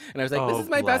 and I was like, "This Oh, is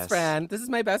my best bless. friend. This is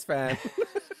my best friend."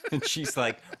 And she's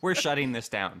like, we're shutting this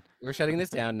down. We're shutting this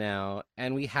down now,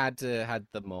 and we had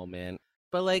the moment.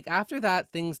 But like after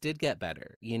that, things did get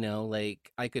better,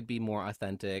 like I could be more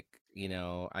authentic,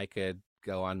 I could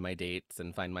go on my dates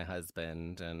and find my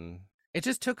husband, and it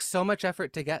just took so much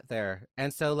effort to get there.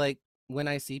 And so like when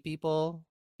I see people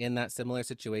in that similar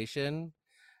situation,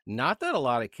 not that a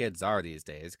lot of kids are these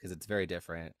days because it's very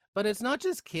different, but it's not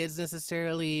just kids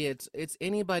necessarily, it's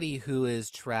anybody who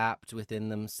is trapped within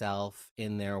themselves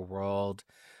in their world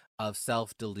of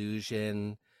self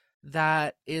delusion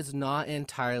that is not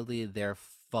entirely their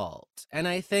fault. And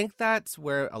I think that's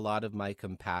where a lot of my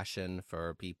compassion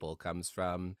for people comes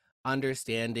from.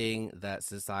 Understanding that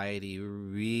society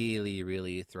really,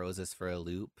 really throws us for a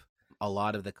loop. A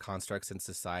lot of the constructs in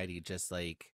society, just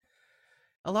like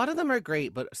a lot of them are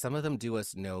great, but some of them do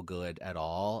us no good at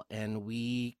all. And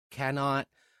we cannot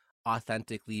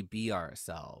authentically be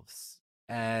ourselves.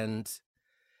 And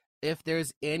if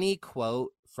there's any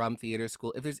quote from theater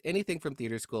school, if there's anything from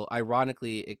theater school,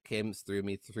 ironically, it came through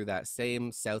me through that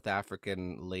same South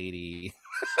African lady.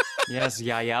 Yes,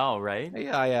 Yael, right?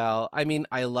 Yeah, I mean,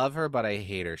 I love her, but I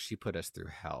hate her. She put us through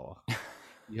hell.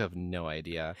 You have no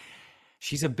idea.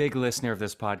 She's a big listener of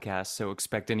this podcast, so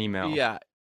expect an email. Yeah.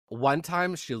 One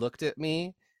time she looked at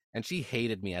me and she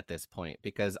hated me at this point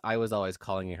because I was always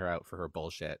calling her out for her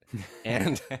bullshit.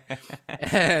 And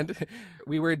and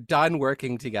we were done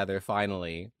working together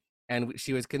finally, and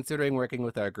she was considering working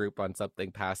with our group on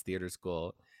something past theater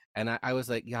school, and I was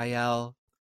like, Yael,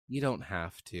 you don't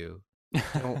have to,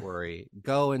 don't worry,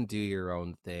 go and do your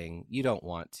own thing, you don't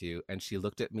want to. And she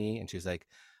looked at me and she was like,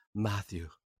 Matthew,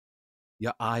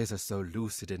 your eyes are so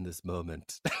lucid in this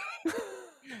moment.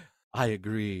 I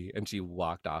agree. And she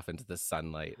walked off into the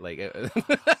sunlight, like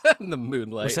in the Was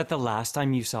moonlight. that the last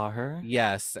time you saw her?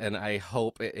 Yes, and I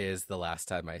hope it is the last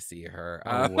time I see her.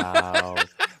 Oh, wow.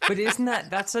 But isn't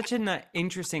that's such an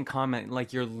interesting comment,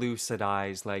 like your lucid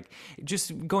eyes, like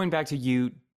just going back to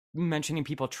you mentioning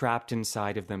people trapped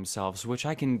inside of themselves, which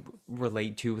I can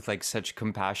relate to with like such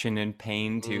compassion and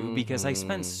pain too, because I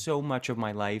spent Hmm. so much of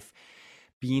my life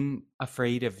being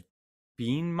afraid of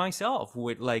being myself,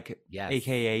 with like Yes.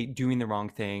 aka doing the wrong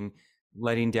thing,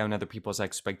 letting down other people's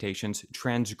expectations,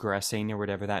 transgressing or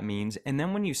whatever that means. And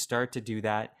then when you start to do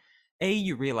that,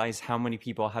 you realize how many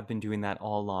people have been doing that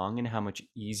all along and how much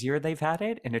easier they've had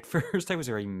it. And at first I was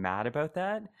very mad about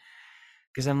that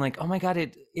because I'm like, oh my god,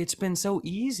 it's been so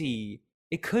easy.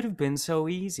 It could have been so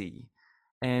easy.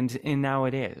 And now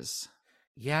it is.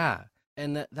 Yeah.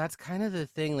 And that's kind of the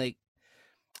thing. Like,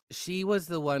 she was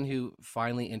the one who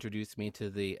finally introduced me to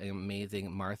the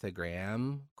amazing Martha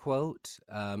Graham quote,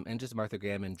 and just Martha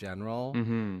Graham in general.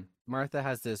 Mm-hmm. Martha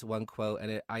has this one quote,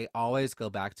 and I always go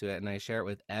back to it and I share it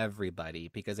with everybody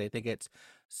because I think it's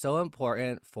so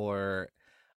important for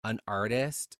an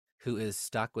artist who is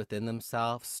stuck within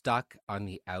themselves, stuck on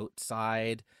the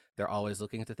outside. They're always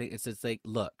looking at the thing. It's just like,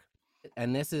 look,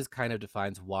 and this is kind of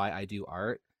defines why I do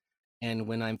art. And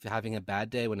when I'm having a bad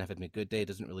day, when I'm having a good day, it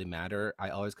doesn't really matter. I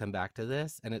always come back to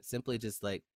this. And it's simply just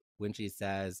like when she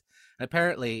says,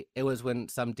 apparently it was when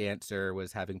some dancer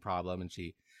was having problem and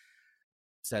she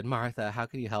said, Martha, how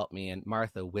can you help me? And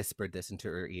Martha whispered this into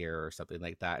her ear or something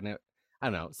like that. And I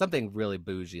don't know, something really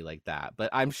bougie like that.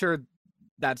 But I'm sure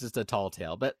that's just a tall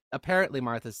tale. But apparently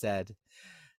Martha said,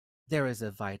 there is a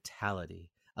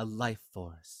vitality, a life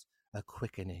force, a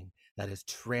quickening that is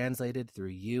translated through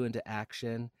you into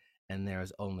action, and there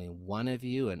is only one of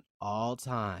you in all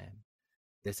time.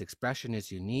 This expression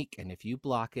is unique, and if you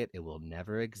block it, it will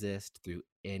never exist through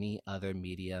any other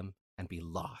medium and be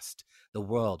lost. The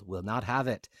world will not have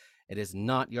it. It is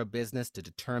not your business to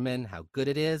determine how good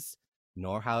it is,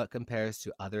 nor how it compares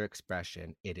to other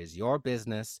expression. It is your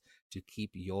business to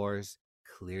keep yours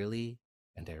clearly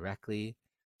and directly,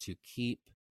 to keep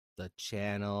the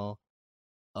channel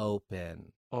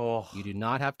open. Oh, You do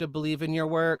not have to believe in your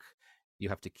work. You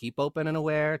have to keep open and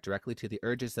aware directly to the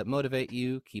urges that motivate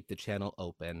you. Keep the channel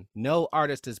open. No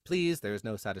artist is pleased. There is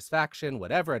no satisfaction,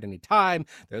 whatever, at any time.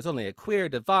 There's only a queer,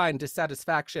 divine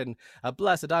dissatisfaction, a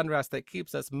blessed unrest that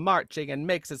keeps us marching and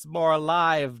makes us more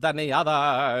alive than the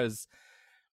others.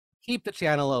 Keep the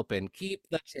channel open. Keep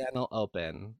the channel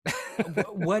open.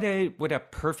 What a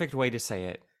perfect way to say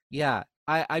it. Yeah.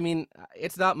 I mean,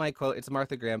 it's not my quote, it's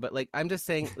Martha Graham, but like I'm just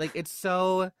saying, like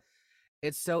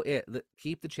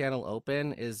keep the channel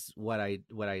open is what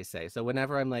I say. So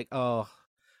whenever I'm like, oh,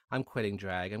 I'm quitting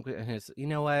drag, you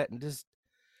know what, just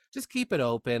keep it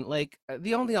open. Like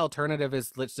the only alternative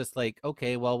is let's just like,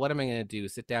 okay, well, what am I gonna do,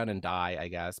 sit down and die, I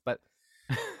guess. But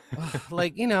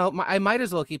like, you know, I might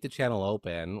as well keep the channel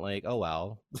open. Like, oh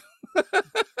well.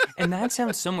 And that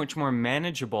sounds so much more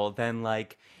manageable than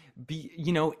like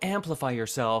amplify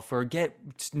yourself or get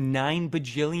 9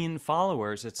 bajillion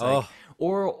followers. It's like, Oh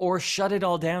or shut it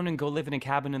all down and go live in a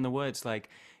cabin in the woods. Like,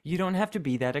 you don't have to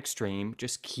be that extreme.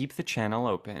 Just keep the channel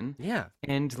open yeah.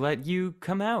 and let you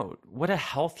come out. What a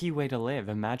healthy way to live.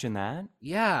 Imagine that.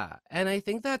 Yeah. And I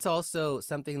think that's also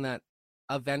something that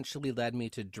eventually led me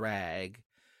to drag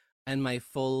and my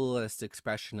fullest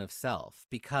expression of self,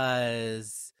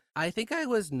 because I think I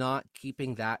was not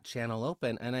keeping that channel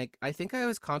open, and I think I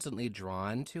was constantly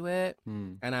drawn to it.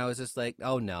 Hmm. And I was just like,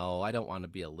 oh no, I don't want to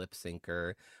be a lip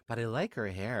syncer, but I like her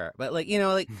hair. But like,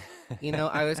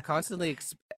 I was constantly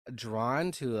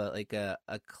drawn to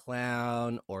a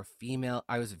clown or female.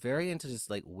 I was very into just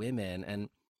like women, and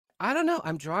I don't know,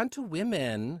 I'm drawn to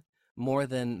women more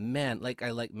than men. Like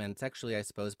I like men sexually, I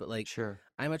suppose, but like Sure.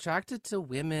 I'm attracted to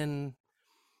women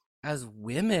as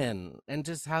women and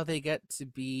just how they get to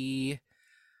be,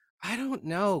 I don't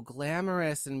know,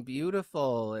 glamorous and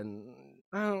beautiful. And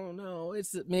I don't know,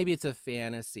 maybe it's a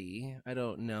fantasy, I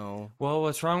don't know. Well,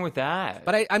 what's wrong with that?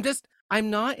 But I'm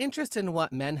not interested in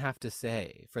what men have to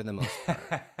say for the most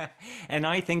part. And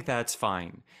I think that's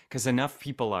fine because enough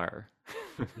people are.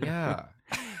 Yeah.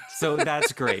 So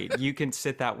that's great. You can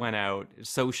sit that one out.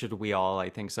 So should we all, I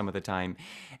think, some of the time.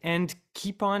 And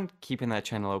keep on keeping that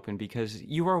channel open because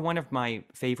you are one of my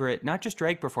favorite, not just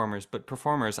drag performers, but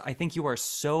performers. I think you are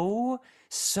so,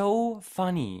 so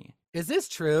funny. Is this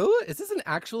true? Is this an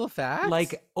actual fact?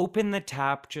 Like, open the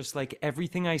tap, just like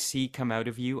everything I see come out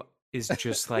of you is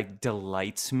just like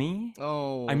delights me.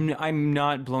 Oh, I'm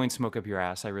not blowing smoke up your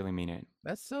ass. I really mean it.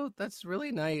 that's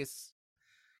really nice.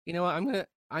 You know what?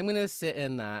 I'm gonna sit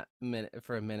in that minute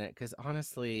for a minute, because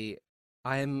honestly,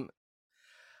 I'm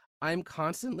I'm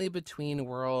constantly between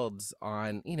worlds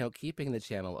on, keeping the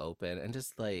channel open and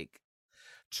just like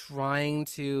trying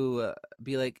to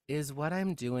be like, is what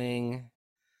I'm doing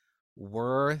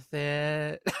worth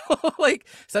it? Like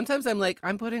sometimes I'm like,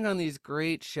 I'm putting on these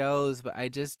great shows, but I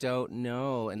just don't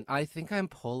know. And I think I'm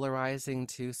polarizing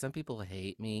too. Some people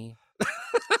hate me.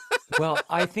 Well,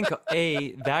 I think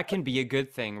that can be a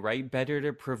good thing, right? Better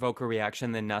to provoke a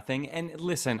reaction than nothing. And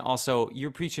listen, also,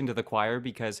 you're preaching to the choir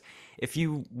because if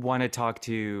you want to talk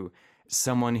to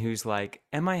someone who's like,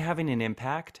 am I having an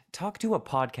impact? Talk to a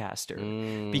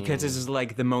podcaster because this is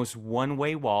like the most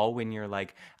one-way wall when you're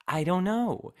like, I don't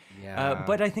know. Yeah.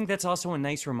 But I think that's also a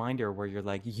nice reminder where you're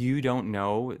like, you don't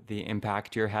know the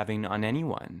impact you're having on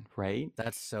anyone, right?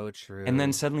 That's so true. And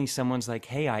then suddenly someone's like,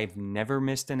 hey, I've never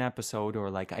missed an episode, or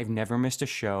like, I've never missed a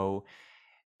show.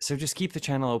 So just keep the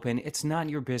channel open. It's not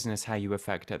your business how you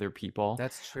affect other people.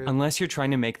 That's true. Unless you're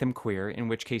trying to make them queer, in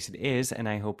which case it is. And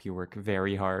I hope you work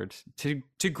very hard to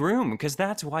groom, because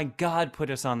that's why God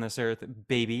put us on this earth,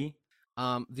 baby.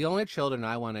 The only children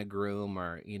I want to groom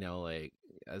are, like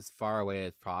as far away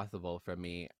as possible from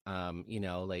me.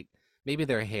 Like maybe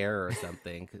their hair or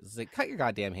something. 'Cause it's like, cut your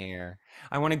goddamn hair.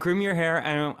 I want to groom your hair,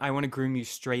 and I want to groom you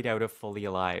straight out of Fully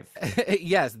Alive.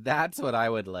 Yes, that's what I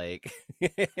would like.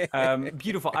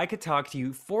 Beautiful. I could talk to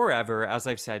you forever, as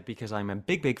I've said, because I'm a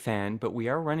big, big fan, but we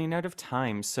are running out of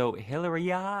time. So, Hillary,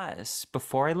 Yaas,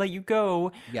 before I let you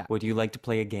go, Yeah. would you like to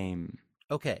play a game?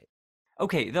 Okay.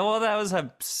 Okay, well, that was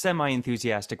a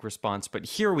semi-enthusiastic response, but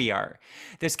here we are.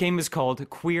 This game is called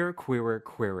Queer, Queerer,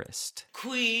 Queerest.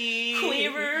 Queerest.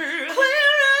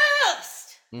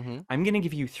 I'm going to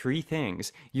give you 3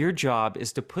 things. Your job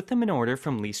is to put them in order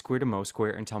from least queer to most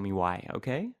queer and tell me why,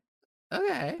 okay?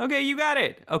 Okay. Okay, you got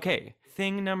it. Okay,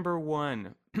 thing number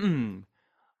 1.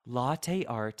 Latte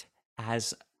art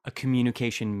as a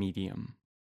communication medium.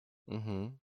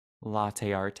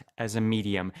 Latte art as a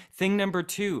medium. Thing number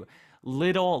 2,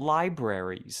 little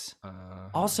libraries.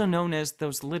 Also known as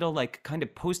those little like kind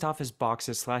of post office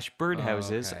boxes /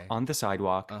 birdhouses okay. on the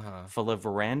sidewalk full of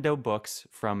rando books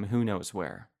from who knows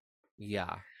where.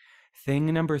 Yeah.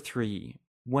 Thing number 3,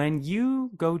 when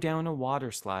you go down a water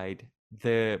slide,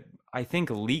 the, I think,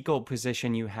 legal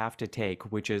position you have to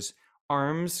take, which is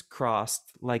arms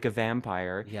crossed like a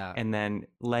vampire Yeah. and then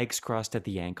legs crossed at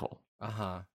the ankle.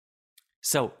 Uh-huh.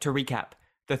 So, to recap,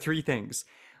 the three things: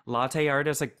 latte art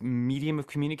as a medium of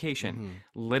communication, Mm-hmm.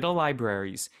 little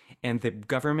libraries, and the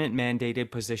government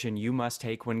mandated position you must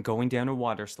take when going down a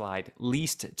water slide,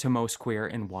 least to most queer,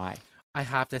 and why. I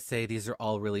have to say these are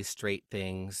all really straight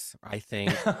things, I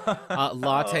think.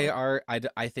 Latte art,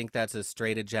 I think that's a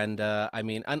straight agenda. I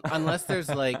mean, unless there's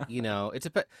like,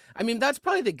 I mean, that's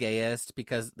probably the gayest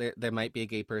because there might be a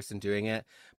gay person doing it.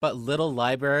 But little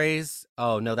libraries,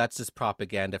 oh no, that's just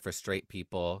propaganda for straight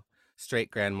people,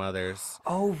 straight grandmothers.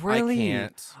 Oh, I really?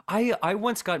 can't. I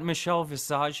once got Michelle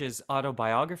Visage's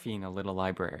autobiography in a little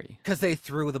library. Because they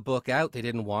threw the book out. They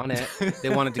didn't want it. They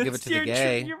wanted to give it to the You're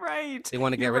gay. You're right. They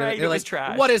want to get You're rid of it. right. They're It was like,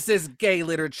 trash. what is this gay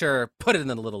literature? Put it in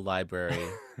the little library.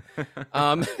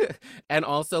 Um, and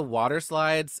also water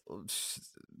slides.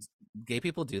 Gay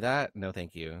people do that? No,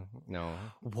 thank you. No.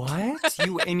 What?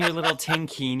 You in your little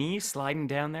tankini sliding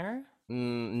down there?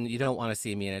 You don't want to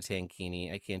see me in a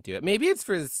tankini. I can't do it. Maybe it's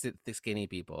for the skinny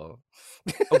people.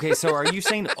 Okay, so are you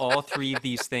saying all three of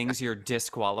these things you're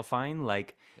disqualifying?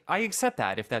 Like, I accept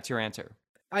that if that's your answer.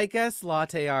 I guess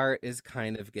latte art is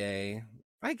kind of gay.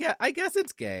 I guess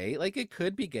it's gay. Like it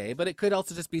could be gay, but it could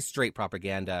also just be straight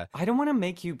propaganda. I don't want to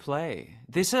make you play.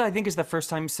 This, I think, is the first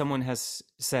time someone has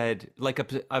said, like,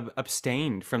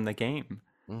 abstained from the game.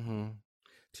 Mm-hmm.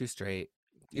 Too straight.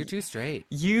 You're too straight.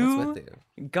 What's You, with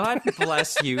you? God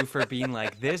bless you for being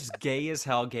like, this gay as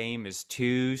hell game is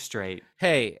too straight.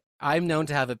 Hey, I'm known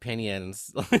to have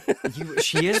opinions.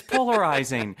 She is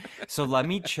polarizing. So let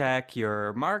me check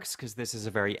your marks because this is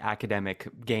a very academic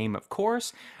game, of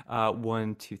course.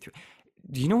 1, 2, 3.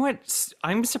 Do you know what?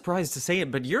 I'm surprised to say it,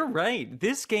 but you're right.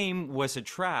 This game was a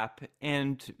trap,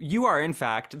 and you are, in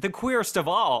fact, the queerest of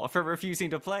all for refusing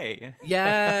to play.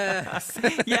 Yes.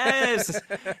 Yes.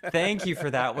 Thank you for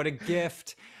that. What a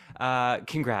gift.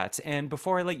 Congrats. And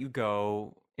before I let you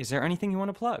go, is there anything you want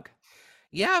to plug?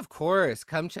 Yeah, of course.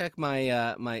 Come check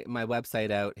my my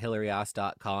website out,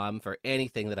 hilaryas.com, for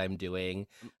anything that I'm doing.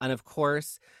 And of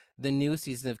course, the new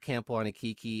season of Camp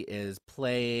Wanakiki is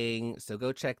playing, so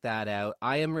go check that out.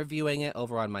 I am reviewing it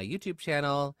over on my YouTube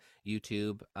channel,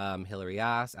 YouTube, Hilary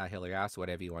Yaas, at Hilary Yaas,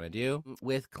 whatever you want to do.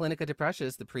 With Clinica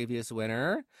Deprecious, the previous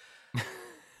winner.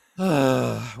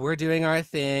 We're doing our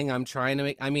thing. I'm trying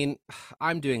to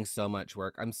I'm doing so much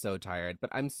work. I'm so tired,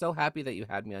 but I'm so happy that you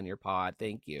had me on your pod.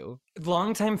 Thank you.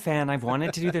 Longtime fan. I've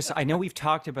wanted to do this. I know we've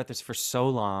talked about this for so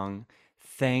long.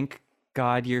 Thank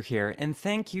God you're here. And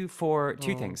thank you for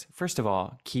two things. First of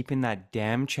all, keeping that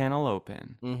damn channel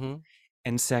open. Mm-hmm.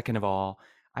 And second of all,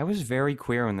 I was very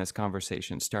queer when this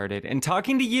conversation started. And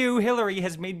talking to you, Hillary,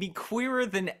 has made me queerer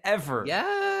than ever.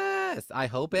 Yes, I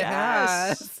hope it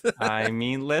Yes. has. I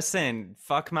mean, listen,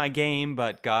 fuck my game,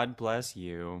 but God bless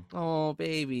you. Oh,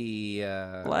 baby.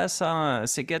 Bless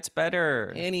us. It gets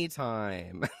better.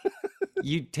 Anytime.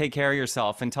 You take care of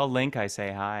yourself. And tell Link I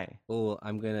say hi. Oh,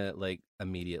 I'm gonna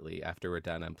immediately after we're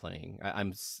done. I'm playing.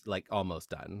 I'm almost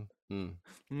done.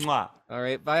 Mwah. All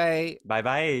right, bye. Bye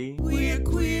bye. Queer,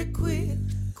 queer, queer,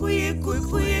 queer, queer,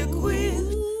 queer, queer, queer,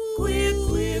 queer,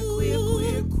 queer,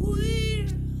 queer, queer.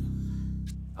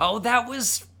 Oh, that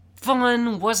was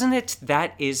fun, wasn't it?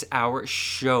 That is our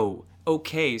show.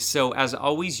 Okay, so as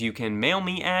always, you can mail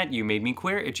me at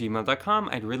youmademequeer@gmail.com.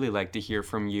 I'd really like to hear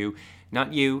from you.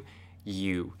 Not you.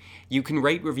 You. You can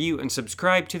rate, review, and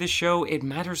subscribe to the show. It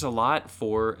matters a lot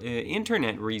for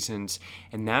internet reasons.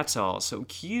 And that's all. So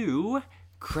cue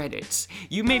credits.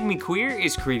 You Made Me Queer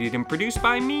is created and produced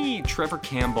by me, Trevor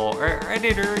Campbell. Our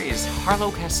editor is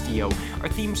Harlow Castillo. Our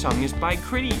theme song is by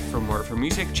Critty. For more of her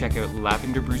music, check out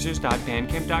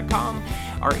lavenderbruises.bandcamp.com.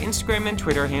 Our Instagram and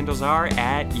Twitter handles are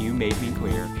at You Made Me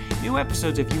Queer. New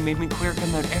episodes of You Made Me Queer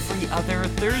come out every other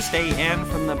Thursday, and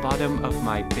from the bottom of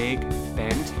my big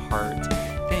bent heart,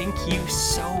 thank you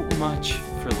so much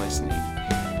for listening.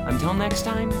 Until next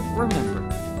time, remember,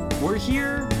 we're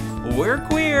here, we're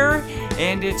queer,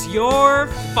 and it's your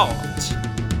fault.